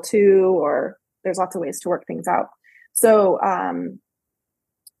you will too, or there's lots of ways to work things out. So,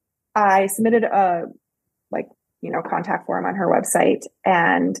 I submitted a contact form on her website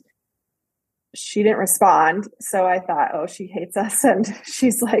and she didn't respond. So I thought, oh, she hates us and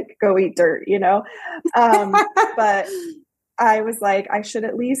she's like, go eat dirt, but I was like, I should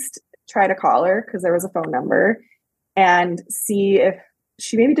at least try to call her because there was a phone number and see if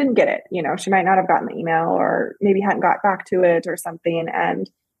she maybe didn't get it. She might not have gotten the email or maybe hadn't got back to it or something. And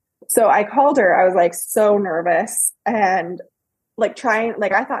so I called her. I was like so nervous and like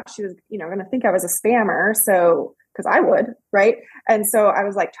I thought she was, going to think I was a spammer. So, cause I would, right. And so I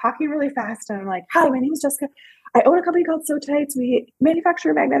was like talking really fast and I'm like, hi, my name is Jessica. I own a company called SewTites. We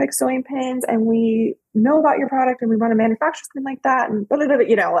manufacture magnetic sewing pins, and we know about your product, and we want to manufacture something like that. And blah, blah,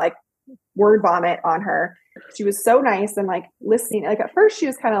 blah, like word vomit on her. She was so nice and like listening. Like at first she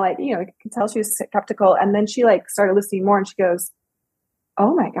was kind of like, you could tell she was skeptical. And then she like started listening more, and she goes,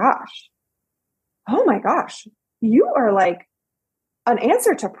 oh my gosh, you are like an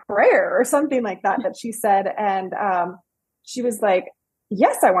answer to prayer or something like that she said. And she was like,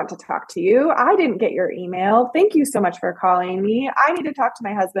 yes, I want to talk to you. I didn't get your email. Thank you so much for calling me. I need to talk to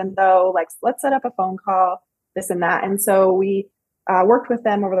my husband though. Like, let's set up a phone call, this and that. And so we worked with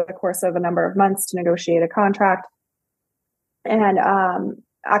them over the course of a number of months to negotiate a contract, and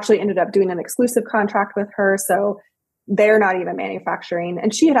actually ended up doing an exclusive contract with her. So they're not even manufacturing.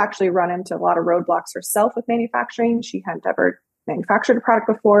 And she had actually run into a lot of roadblocks herself with manufacturing. She hadn't ever manufactured a product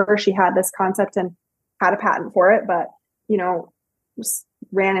before. She had this concept and had a patent for it, but, just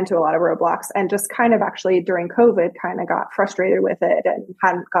ran into a lot of roadblocks, and just kind of actually during COVID kind of got frustrated with it and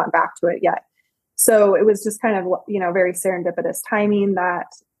hadn't gone back to it yet. So it was just kind of, very serendipitous timing that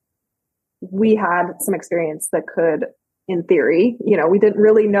we had some experience that could, in theory, we didn't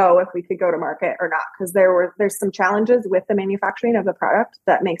really know if we could go to market or not, because there's some challenges with the manufacturing of the product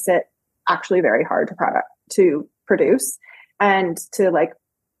that makes it actually very hard to produce and to like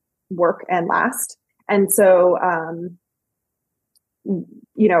work and last. And so,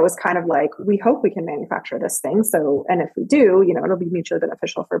 it was kind of like, we hope we can manufacture this thing. So, and if we do, it'll be mutually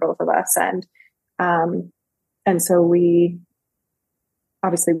beneficial for both of us. And so we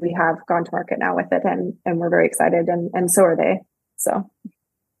have gone to market now with it, and we're very excited, and so are they. So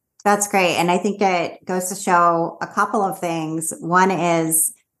that's great. And I think it goes to show a couple of things. One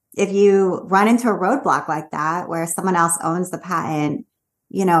is, if you run into a roadblock like that, where someone else owns the patent,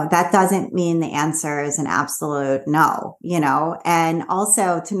 that doesn't mean the answer is an absolute no, and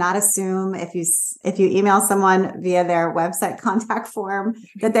also to not assume if you email someone via their website contact form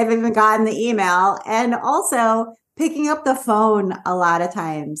that they've even gotten the email. And also picking up the phone a lot of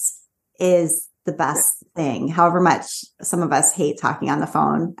times is the best thing, however much some of us hate talking on the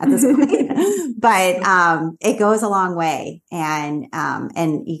phone at this point, but it goes a long way, and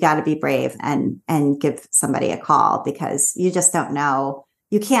you got to be brave and give somebody a call, because you just don't know.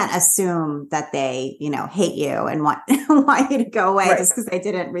 You can't assume that they, hate you and want you to go away just because they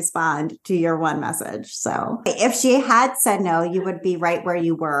didn't respond to your one message. So if she had said no, you would be right where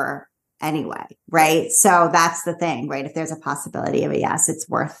you were anyway, right? So that's the thing, right? If there's a possibility of a yes, it's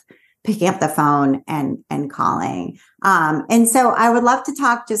worth picking up the phone and calling. And so I would love to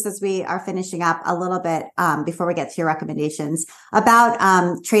talk, just as we are finishing up, a little bit before we get to your recommendations,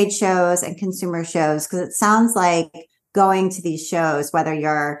 about trade shows and consumer shows, because it sounds like going to these shows, whether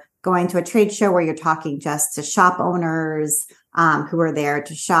you're going to a trade show where you're talking just to shop owners who are there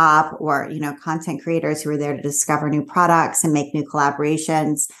to shop, or, content creators who are there to discover new products and make new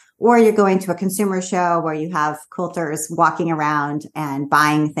collaborations, or you're going to a consumer show where you have quilters walking around and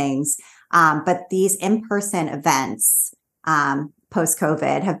buying things. But these in-person events,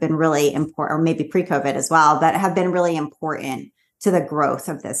 post-COVID, have been really important, or maybe pre-COVID as well, but have been really important to the growth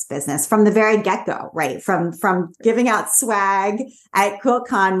of this business from the very get-go, right? From giving out swag at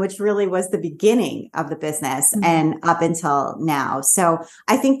QuiltCon, which really was the beginning of the business, and up until now. So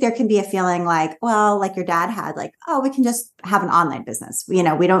I think there can be a feeling like, well, like your dad had, like, oh, we can just have an online business. We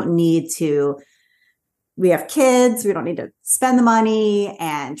don't need to, we have kids, we don't need to spend the money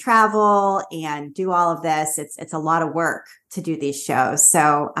and travel and do all of this. It's a lot of work to do these shows.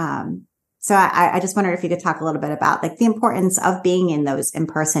 So, So I just wondered if you could talk a little bit about like the importance of being in those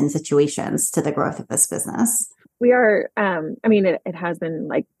in-person situations to the growth of this business. We are, it has been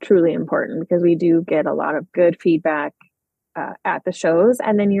like truly important, because we do get a lot of good feedback at the shows,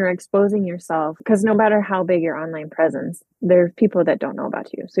 and then you're exposing yourself, because no matter how big your online presence, there's people that don't know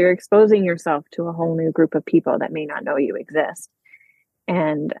about you. So you're exposing yourself to a whole new group of people that may not know you exist.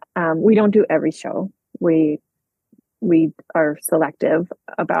 And we don't do every show. We are selective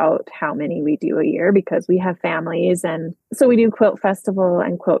about how many we do a year, because we have families. And so we do Quilt Festival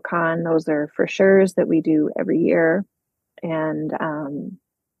and QuiltCon. Those are for sures that we do every year. And,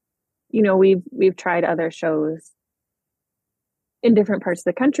 we've tried other shows in different parts of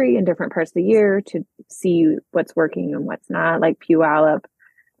the country, in different parts of the year, to see what's working and what's not, like Puyallup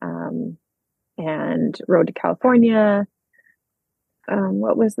and Road to California.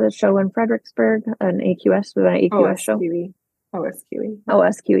 What was the show in Fredericksburg? An AQS, was an AQS show?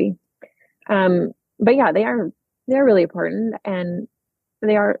 OSQE. But yeah, they're really important, and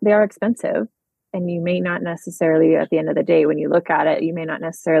they are expensive, and you may not necessarily, at the end of the day, when you look at it, you may not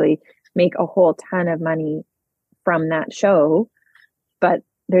necessarily make a whole ton of money from that show, but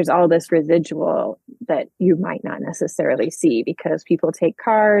there's all this residual that you might not necessarily see because people take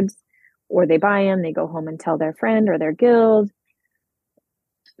cards or they buy them, they go home and tell their friend or their guild,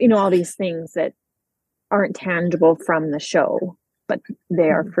 all these things that aren't tangible from the show, but they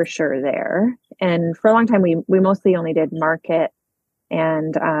are for sure there. And for a long time, we mostly only did market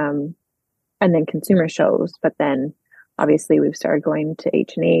and then consumer shows. But then obviously we've started going to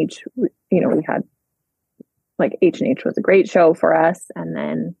H&H. We had like H&H was a great show for us. And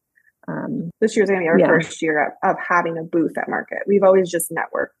then this year's going to be our first year of having a booth at market. We've always just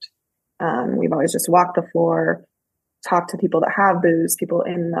networked. We've always just walked the floor, talked to people that have booths, people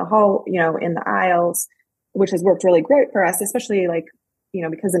in the hall, in the aisles, which has worked really great for us, especially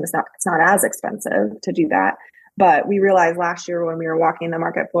because it's not as expensive to do that. But we realized last year when we were walking the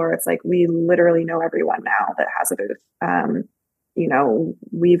market floor, it's like we literally know everyone now that has a booth.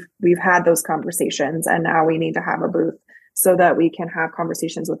 We've had those conversations, and now we need to have a booth so that we can have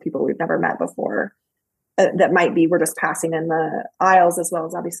conversations with people we've never met before. That might be we're just passing in the aisles, as well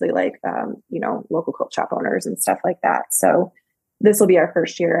as obviously local quilt shop owners and stuff like that. So this will be our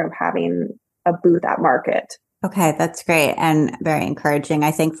first year of having a booth at market. Okay, that's great and very encouraging,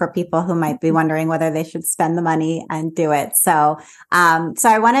 I think, for people who might be wondering whether they should spend the money and do it. So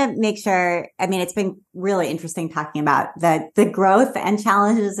I want to make sure, it's been really interesting talking about the growth and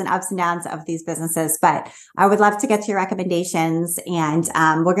challenges and ups and downs of these businesses, but I would love to get to your recommendations. And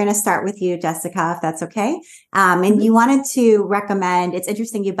we're going to start with you, Jessica, if that's okay. And you wanted to recommend, it's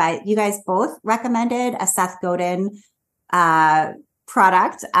interesting, you guys both recommended a Seth Godin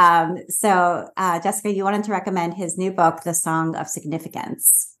product. So Jessica, you wanted to recommend his new book, The Song of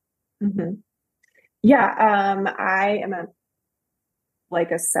Significance. Mm-hmm. Yeah. I am a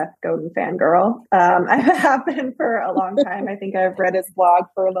Seth Godin fangirl. I have been for a long time. I think I've read his blog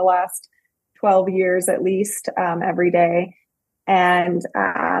for the last 12 years, at least, every day. And,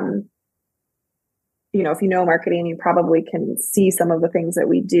 if you know marketing, you probably can see some of the things that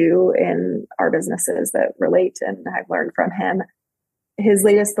we do in our businesses that relate, and I've learned from him. His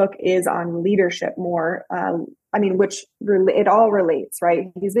latest book is on leadership more, it all relates, right?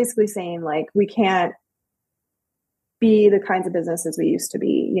 He's basically saying we can't be the kinds of businesses we used to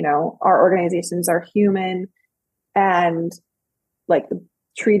be. Our organizations are human, and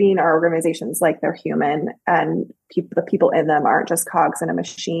treating our organizations like they're human, and the people in them aren't just cogs in a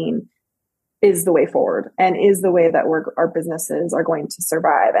machine, is the way forward, and is the way that our businesses are going to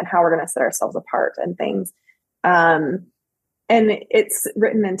survive, and how we're going to set ourselves apart and things. And it's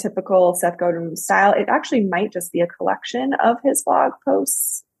written in typical Seth Godin style. It actually might just be a collection of his blog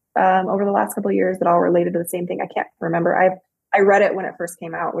posts over the last couple of years that all related to the same thing. I can't remember. I read it when it first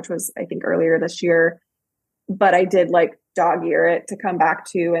came out, which was, I think, earlier this year. But I did dog ear it to come back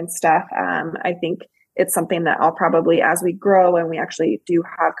to and stuff. I think it's something that I'll probably, as we grow and we actually do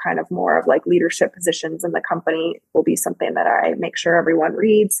have kind of more of leadership positions in the company, will be something that I make sure everyone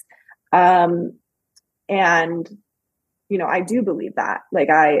reads. I do believe that,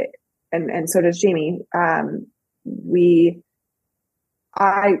 and so does Jamie.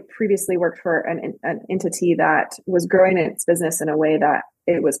 I previously worked for an entity that was growing its business in a way that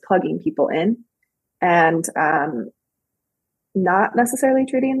it was plugging people in and not necessarily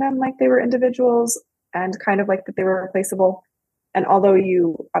treating them like they were individuals and kind of like that they were replaceable. And although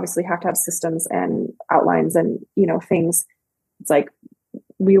you obviously have to have systems and outlines and, things, it's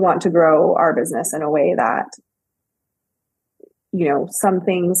we want to grow our business in a way that some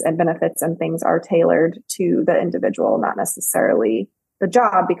things and benefits and things are tailored to the individual, not necessarily the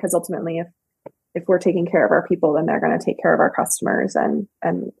job, because ultimately if we're taking care of our people, then they're going to take care of our customers and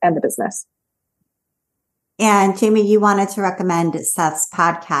the business. And Jamie, you wanted to recommend Seth's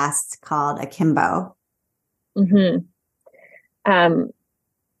podcast called Akimbo. Mm-hmm.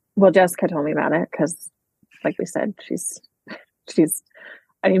 Well, Jessica told me about it because, like we said, she's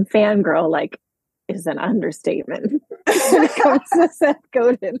fangirl, is an understatement when it comes to Seth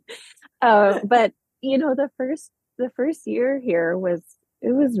Godin. But the first year here was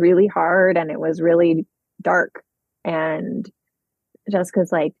really hard, and it was really dark. And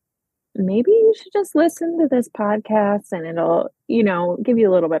Jessica's maybe you should just listen to this podcast, and it'll, give you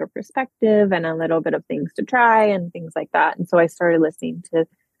a little bit of perspective and a little bit of things to try and things like that. And so I started listening to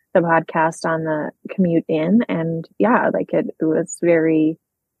the podcast on the commute in, and it was very,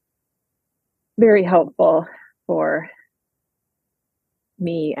 very helpful for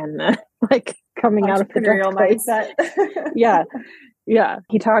me and the coming out of the entrepreneurial mindset. Yeah.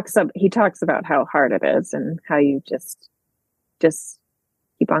 He talks about how hard it is and how you just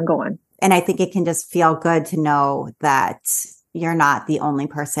keep on going. And I think it can just feel good to know that you're not the only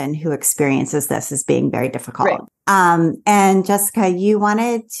person who experiences this as being very difficult. Right. And Jessica, you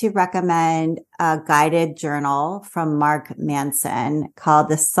wanted to recommend a guided journal from Mark Manson called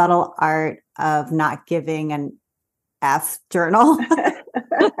The Subtle Art of Not Giving an F Journal.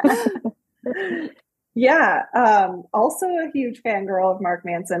 Yeah. Also a huge fangirl of Mark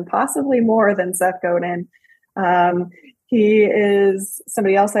Manson, possibly more than Seth Godin. He is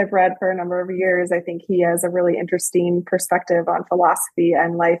somebody else I've read for a number of years. I think he has a really interesting perspective on philosophy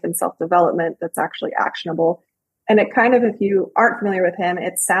and life and self-development that's actually actionable. And it kind of, if you aren't familiar with him,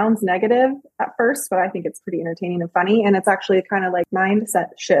 it sounds negative at first, but I think it's pretty entertaining and funny. And it's actually kind of like mindset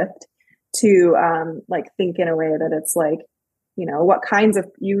shift to like think in a way that it's like, you know,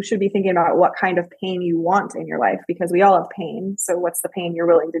 you should be thinking about what kind of pain you want in your life, because we all have pain. So what's the pain you're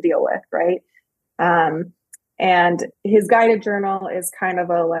willing to deal with, right? And his guided journal is kind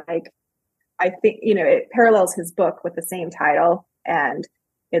of I think, you know, it parallels his book with the same title. And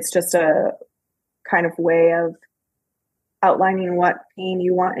it's just a kind of way of outlining what pain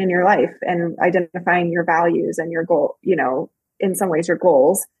you want in your life and identifying your values and your goal, you know, in some ways your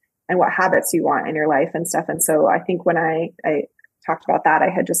goals and what habits you want in your life and stuff. And so I think when I talked about that, I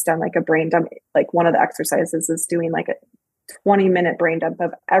had just done like a brain dump. Like one of the exercises is doing like a 20-minute brain dump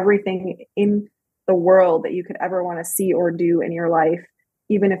of everything in the world that you could ever want to see or do in your life,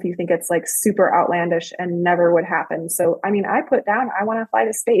 even if you think it's like super outlandish and never would happen. So, I mean, I put down, I want to fly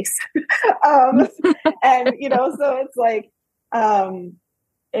to space. And, you know, so it's like,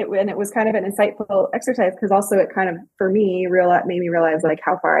 it was kind of an insightful exercise because also it kind of, for me, made me realize like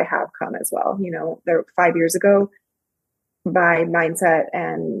how far I have come as well. You know, 5 years ago, my mindset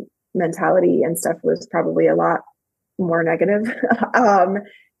and mentality and stuff was probably a lot more negative.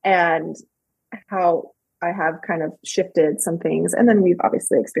 And how I have kind of shifted some things. And then we've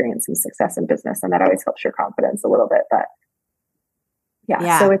obviously experienced some success in business, and that always helps your confidence a little bit. But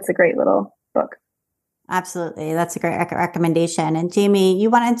yeah. So it's a great little book. Absolutely. That's a great recommendation. And Jamie, you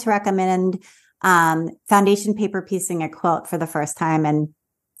wanted to recommend foundation paper piecing a quilt for the first time. And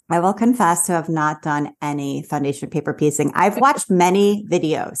I will confess to have not done any foundation paper piecing. I've watched many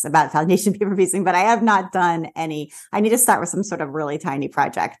videos about foundation paper piecing, but I have not done any. I need to start with some sort of really tiny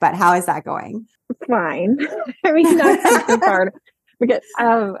project, but how is that going? Fine. I mean, not super hard. Because,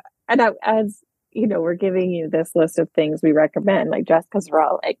 as you know, we're giving you this list of things we recommend, like Jessica's are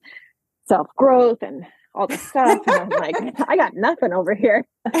all like self-growth and all this stuff. And I'm like, I got nothing over here.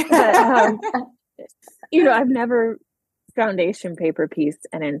 But, you know, I've never foundation paper piece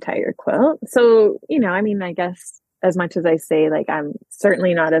an entire quilt. So, you know, I mean, I guess as much as I say, like, I'm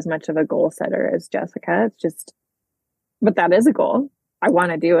certainly not as much of a goal setter as Jessica. It's just, but that is a goal. I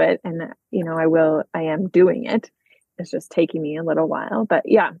want to do it. And, you know, I am doing it. It's just taking me a little while, but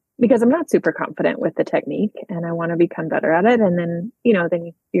yeah, because I'm not super confident with the technique and I want to become better at it. And then, you know,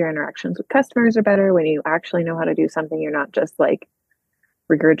 then your interactions with customers are better when you actually know how to do something. You're not just like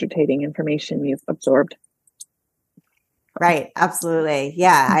regurgitating information you've absorbed. Right. Absolutely.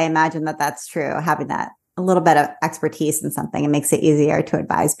 Yeah. I imagine that that's true. Having that a little bit of expertise in something, it makes it easier to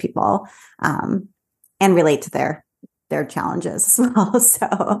advise people and relate to their challenges as well.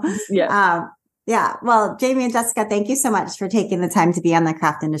 So, yeah. Well, Jamie and Jessica, thank you so much for taking the time to be on the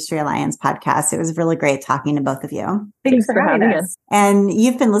Craft Industry Alliance podcast. It was really great talking to both of you. Thanks for having us. And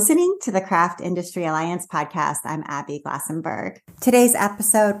you've been listening to the Craft Industry Alliance podcast. I'm Abby Glassenberg. Today's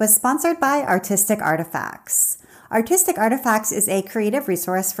episode was sponsored by Artistic Artifacts. Artistic Artifacts is a creative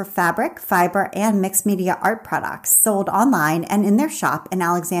resource for fabric, fiber, and mixed media art products sold online and in their shop in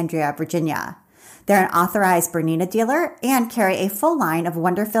Alexandria, Virginia. They're an authorized Bernina dealer and carry a full line of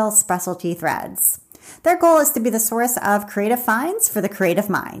Wonderfil specialty threads. Their goal is to be the source of creative finds for the creative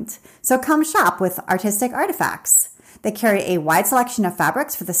mind. So come shop with Artistic Artifacts. They carry a wide selection of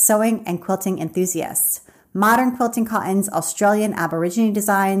fabrics for the sewing and quilting enthusiasts. Modern quilting cottons, Australian Aborigine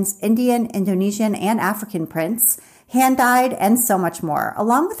designs, Indian, Indonesian, and African prints, hand-dyed, and so much more,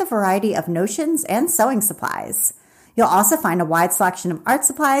 along with a variety of notions and sewing supplies. You'll also find a wide selection of art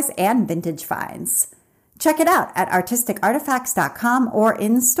supplies and vintage finds. Check it out at artisticartifacts.com or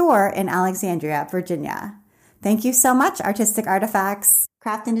in store in Alexandria, Virginia. Thank you so much, Artistic Artifacts.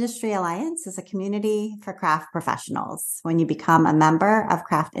 Craft Industry Alliance is a community for craft professionals. When you become a member of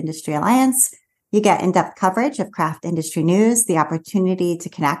Craft Industry Alliance, you get in-depth coverage of craft industry news, the opportunity to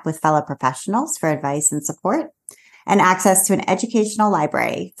connect with fellow professionals for advice and support, and access to an educational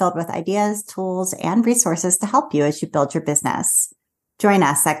library filled with ideas, tools, and resources to help you as you build your business. Join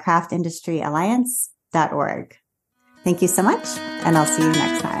us at craftindustryalliance.org. Thank you so much, and I'll see you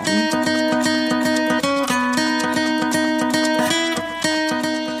next time.